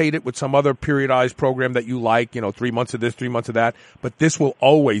rotate it with some other periodized program that you like, 3 months of this, 3 months of that. But this will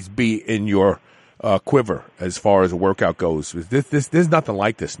always be in your quiver as far as a workout goes. There's nothing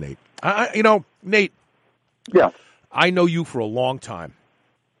like this, Nate. Nate. Yeah. I know you for a long time.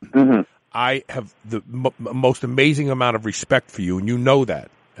 Mm-hmm. I have the most amazing amount of respect for you, and you know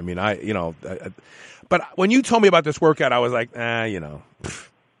that. I mean, but when you told me about this workout, I was like,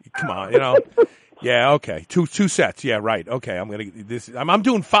 come on, yeah, okay, two sets, yeah, right, okay, I'm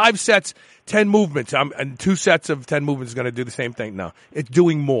doing 5 sets, 10 movements, and 2 sets of 10 movements is going to do the same thing. No, it's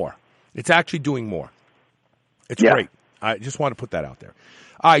doing more. It's actually doing more. It's great. I just want to put that out there.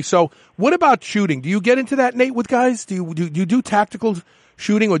 All right, so what about shooting? Do you get into that, Nate, with guys? Do you do tactical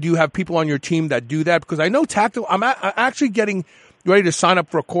shooting, or do you have people on your team that do that? Because I know tactical. I'm actually getting ready to sign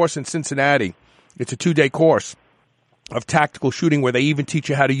up for a course in Cincinnati. It's a 2-day course of tactical shooting where they even teach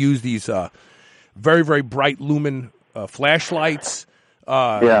you how to use these very, very bright lumen flashlights.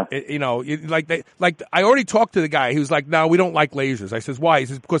 I already talked to the guy. He was like, "No, we don't like lasers." I says, "Why?" He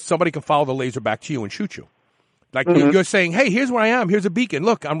says, "Because somebody can follow the laser back to you and shoot you. Like you're saying, hey, here's where I am. Here's a beacon.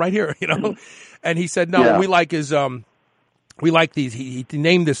 Look, I'm right here." And he said, "No, what we like is." We like these. He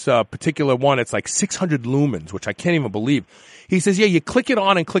named this particular one. It's like 600 lumens, which I can't even believe. He says, yeah, you click it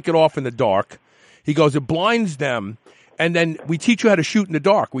on and click it off in the dark. He goes, it blinds them, and then we teach you how to shoot in the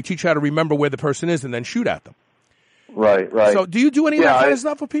dark. We teach you how to remember where the person is and then shoot at them. Right. So do you do any of that kind of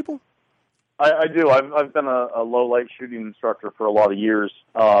stuff with people? I do. I've been a low light shooting instructor for a lot of years.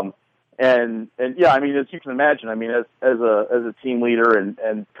 And yeah, I mean, as you can imagine, I mean, as a team leader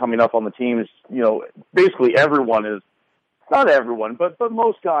and coming up on the teams, basically everyone is not everyone, but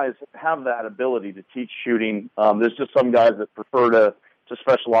most guys have that ability to teach shooting. There's just some guys that prefer to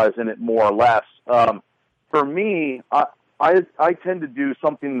specialize in it more or less. For me, I tend to do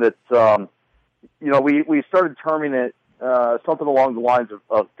something that, we started terming it something along the lines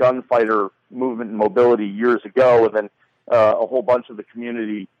of gunfighter movement and mobility years ago, and then a whole bunch of the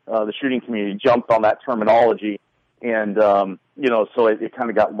community, the shooting community, jumped on that terminology, and so it kind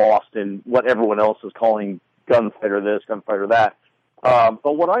of got lost in what everyone else is calling gunfighter this, gunfighter that.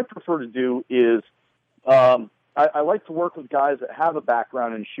 But what I prefer to do is I like to work with guys that have a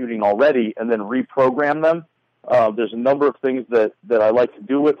background in shooting already, and then reprogram them. There's a number of things that I like to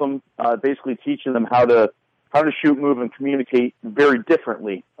do with them, basically teaching them how to shoot, move, and communicate very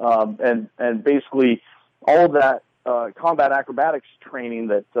differently. And basically all of that combat acrobatics training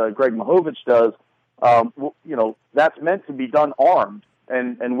that Greg Mahovich does, that's meant to be done armed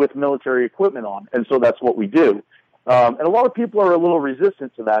and with military equipment on. And so that's what we do. And a lot of people are a little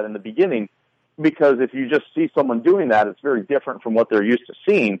resistant to that in the beginning, because if you just see someone doing that, it's very different from what they're used to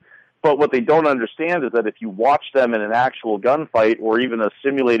seeing. But what they don't understand is that if you watch them in an actual gunfight or even a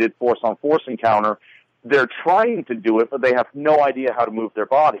simulated force-on-force encounter, they're trying to do it, but they have no idea how to move their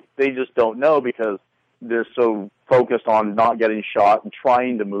body. They just don't know because they're so focused on not getting shot and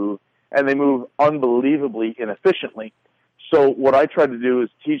trying to move, and they move unbelievably inefficiently. So what I try to do is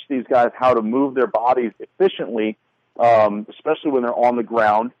teach these guys how to move their bodies efficiently, especially when they're on the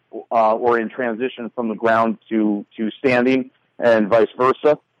ground or in transition from the ground to standing and vice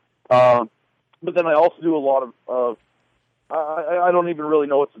versa. But then I also do a lot of I don't even really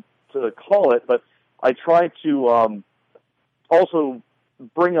know what to call it, but I try to also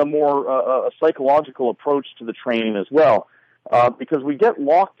bring a more a psychological approach to the training as well, because we get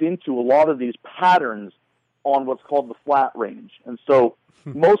locked into a lot of these patterns on what's called the flat range. And so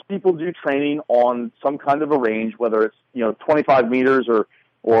most people do training on some kind of a range, whether it's 25 meters or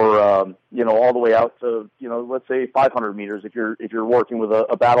all the way out to let's say 500 meters if you're working with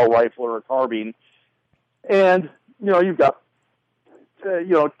a battle rifle or a carbine, and you've got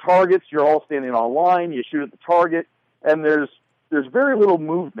targets. You're all standing on a line. You shoot at the target, and there's very little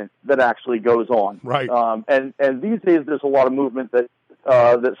movement that actually goes on. Right. And these days there's a lot of movement that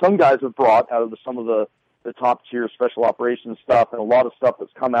some guys have brought out of some of the top tier special operations stuff, and a lot of stuff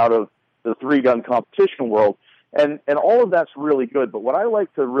that's come out of the 3-gun competition world. And all of that's really good, but what I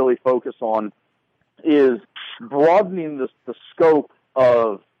like to really focus on is broadening the scope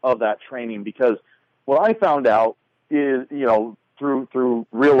of that training, because what I found out is, through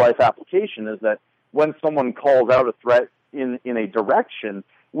real life application, is that when someone calls out a threat in a direction,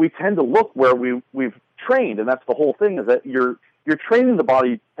 we tend to look where we've trained, and that's the whole thing, is that you're training the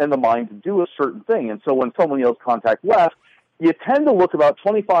body and the mind to do a certain thing. And so when someone yells contact left, you tend to look about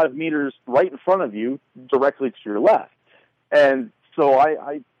 25 meters right in front of you, directly to your left. And so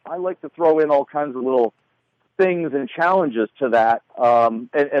I like to throw in all kinds of little things and challenges to that. And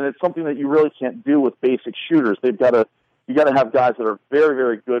it's something that you really can't do with basic shooters. You got to have guys that are very,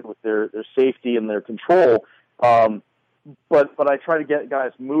 very good with their safety and their control. But I try to get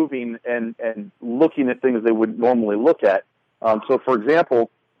guys moving and looking at things they would normally look at. So for example,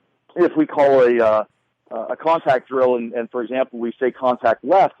 if we call a contact drill, and for example, we say contact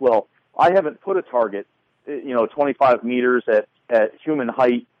left. Well, I haven't put a target, 25 meters at human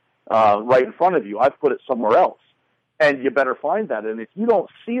height, right in front of you. I've put it somewhere else, and you better find that. And if you don't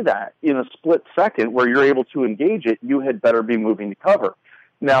see that in a split second where you're able to engage it, you had better be moving to cover.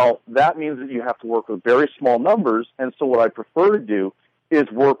 Now, that means that you have to work with very small numbers, and so what I prefer to do is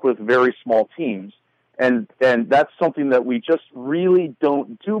work with very small teams. And that's something that we just really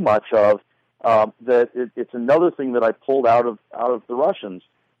don't do much of. It's another thing that I pulled out of the Russians,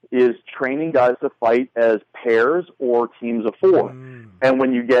 is training guys to fight as pairs or teams of 4. And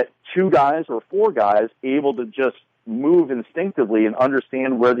when you get 2 guys or 4 guys able to just move instinctively and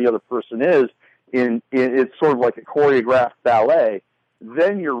understand where the other person is, it's sort of like a choreographed ballet,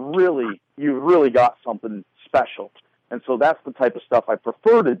 then you've really got something special. And so that's the type of stuff I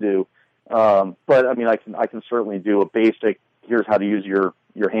prefer to do. But I mean, I can certainly do a basic, here's how to use your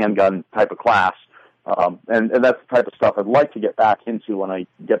handgun type of class. And that's the type of stuff I'd like to get back into when I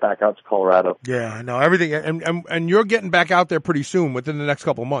get back out to Colorado. Yeah, I know everything. And you're getting back out there pretty soon, within the next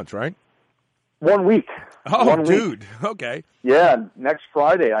couple of months, right? 1 week. Oh, 1 dude. Week. Okay. Yeah, next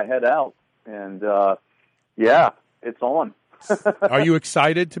Friday I head out, and it's on. Are you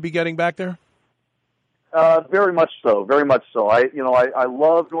excited to be getting back there? Very much so. Very much so. I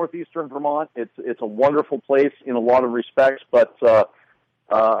love northeastern Vermont. It's a wonderful place in a lot of respects, but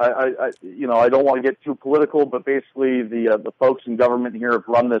I don't want to get too political. But basically, the folks in government here have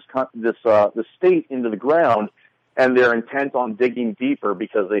run this state into the ground, and they're intent on digging deeper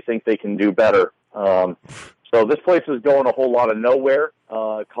because they think they can do better. So this place is going a whole lot of nowhere.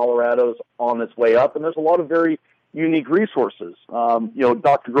 Colorado's on its way up, and there's a lot of very unique resources.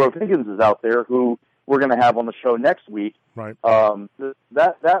 Dr. Grove Higgins is out there, who we're going to have on the show next week. Right.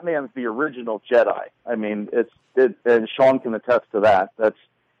 That man's the original Jedi. I mean, and Sean can attest to that.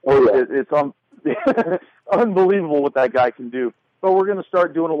 It's unbelievable what that guy can do. But we're going to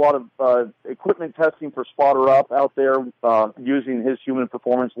start doing a lot of equipment testing for Spotter Up out there using his Human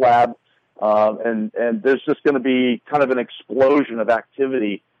Performance Lab. And there's just going to be kind of an explosion of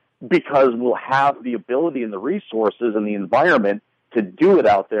activity because we'll have the ability and the resources and the environment to do it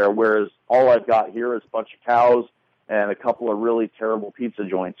out there, whereas all I've got here is a bunch of cows and a couple of really terrible pizza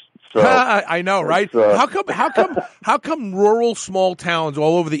joints. So I know, right? How come rural small towns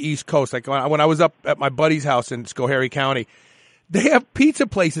all over the East Coast, like when I was up at my buddy's house in Schoharie County, they have pizza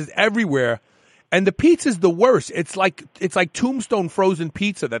places everywhere, and the pizza's the worst. It's like Tombstone frozen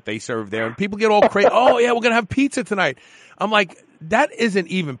pizza that they serve there, and people get all crazy. Oh yeah, we're gonna have pizza tonight. I'm like, that isn't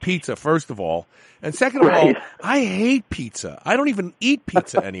even pizza, first of all, and second of all, I hate pizza. I don't even eat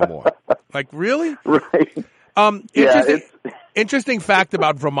pizza anymore. Like, really? Right. Interesting fact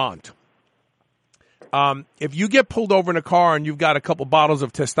about Vermont. If you get pulled over in a car and you've got a couple bottles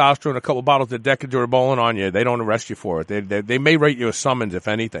of testosterone, a couple bottles of Decadurabolin on you, they don't arrest you for it. They may write you a summons, if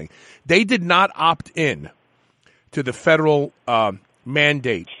anything. They did not opt in to the federal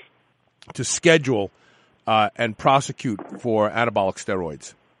mandate to schedule and prosecute for anabolic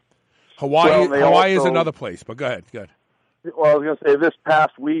steroids. Hawaii is another place, but go ahead. Well, I was going to say this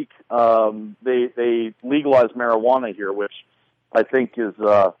past week they legalized marijuana here, which I think is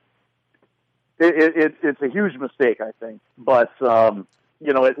it's a huge mistake, I think. But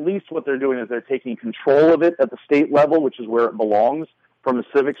at least what they're doing is they're taking control of it at the state level, which is where it belongs from the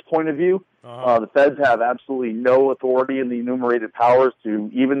civics point of view. The feds have absolutely no authority in the enumerated powers to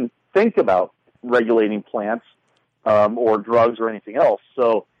even think about regulating plants or drugs or anything else.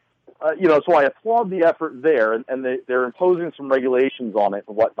 So. So I applaud the effort there, and they're imposing some regulations on it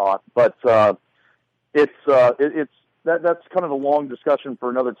and whatnot. But that's kind of a long discussion for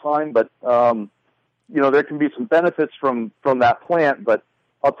another time. But there can be some benefits from that plant. But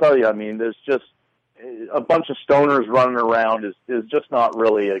I'll tell you, I mean, there's just a bunch of stoners running around is just not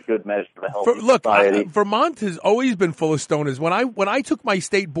really a good measure of a healthy society. Vermont has always been full of stoners. When I took my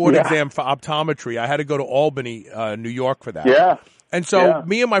state board exam for optometry, I had to go to Albany, New York for that. Yeah. And so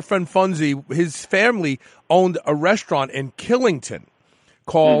me and my friend Funzy, his family owned a restaurant in Killington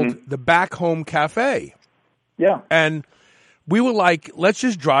called the Back Home Cafe. Yeah. And we were like, let's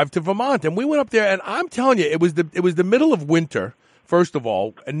just drive to Vermont. And we went up there, and I'm telling you, it was the middle of winter, first of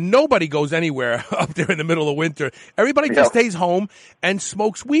all, and nobody goes anywhere up there in the middle of winter. Everybody just stays home and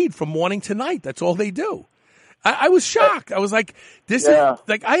smokes weed from morning to night. That's all they do. I was shocked. I was like, this is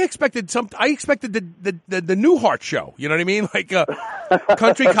like, I expected the Newhart show. You know what I mean? Like,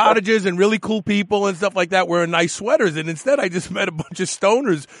 country cottages and really cool people and stuff like that wearing nice sweaters. And instead I just met a bunch of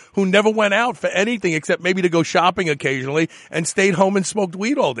stoners who never went out for anything except maybe to go shopping occasionally and stayed home and smoked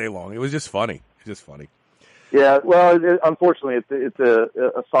weed all day long. It was just funny. Yeah. Well, unfortunately it's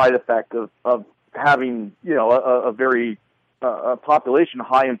a side effect of having, a very, a population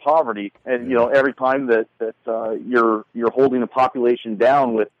high in poverty, and every time that you're holding a population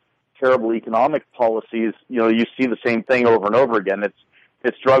down with terrible economic policies, you see the same thing over and over again.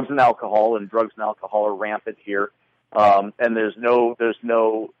 It's drugs and alcohol, and drugs and alcohol are rampant here. And there's no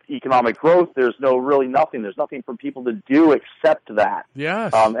economic growth. There's really nothing. There's nothing for people to do except that.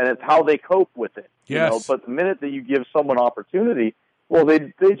 Yes. And it's how they cope with it. Yes. But the minute that you give someone opportunity, well,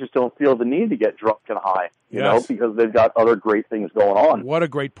 they just don't feel the need to get drunk and high, because they've got other great things going on. What a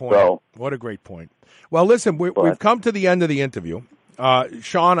great point. What a great point. Well, listen, we've come to the end of the interview.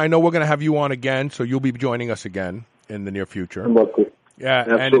 Sean, I know we're going to have you on again, so you'll be joining us again in the near future. Yeah,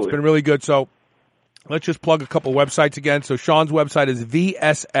 Absolutely. And it's been really good. So let's just plug a couple websites again. So Sean's website is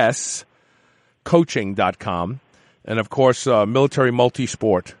vsscoaching.com. And, of course,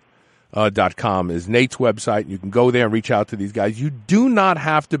 militarymultisport.com is Nate's website. You can go there and reach out to these guys. You do not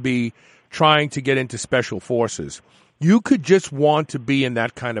have to be trying to get into special forces. You could just want to be in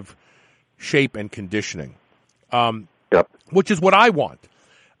that kind of shape and conditioning, which is what I want.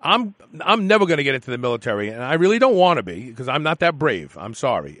 I'm never going to get into the military, and I really don't want to be because I'm not that brave. I'm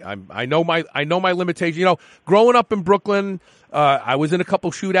sorry. I know my limitations. Growing up in Brooklyn, I was in a couple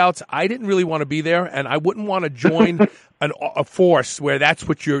shootouts. I didn't really want to be there, and I wouldn't want to join a force where that's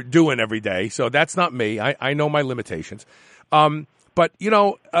what you're doing every day. So that's not me. I know my limitations. But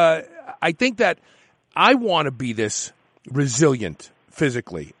I think that I want to be this resilient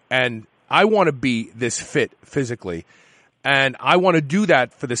physically, and I want to be this fit physically, and I want to do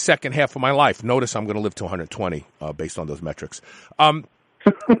that for the second half of my life. Notice I'm going to live to 120 based on those metrics.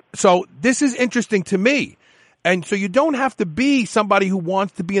 So this is interesting to me. And so you don't have to be somebody who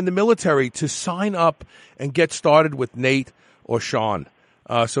wants to be in the military to sign up and get started with Nate or Sean.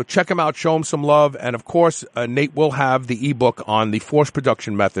 So check them out, show them some love. And, of course, Nate will have the ebook on the force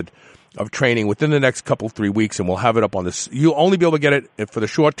production method of training within the next 3 weeks, and we'll have it up on this. You'll only be able to get it for the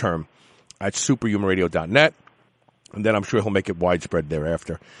short term at superhumanradio.net, and then I'm sure he'll make it widespread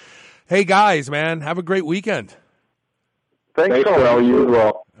thereafter. Hey, guys, man, have a great weekend. Thanks, Carl. You as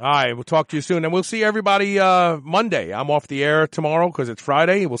well. All right, we'll talk to you soon, and we'll see everybody Monday. I'm off the air tomorrow because it's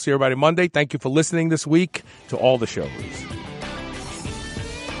Friday. We'll see everybody Monday. Thank you for listening this week to all the shows.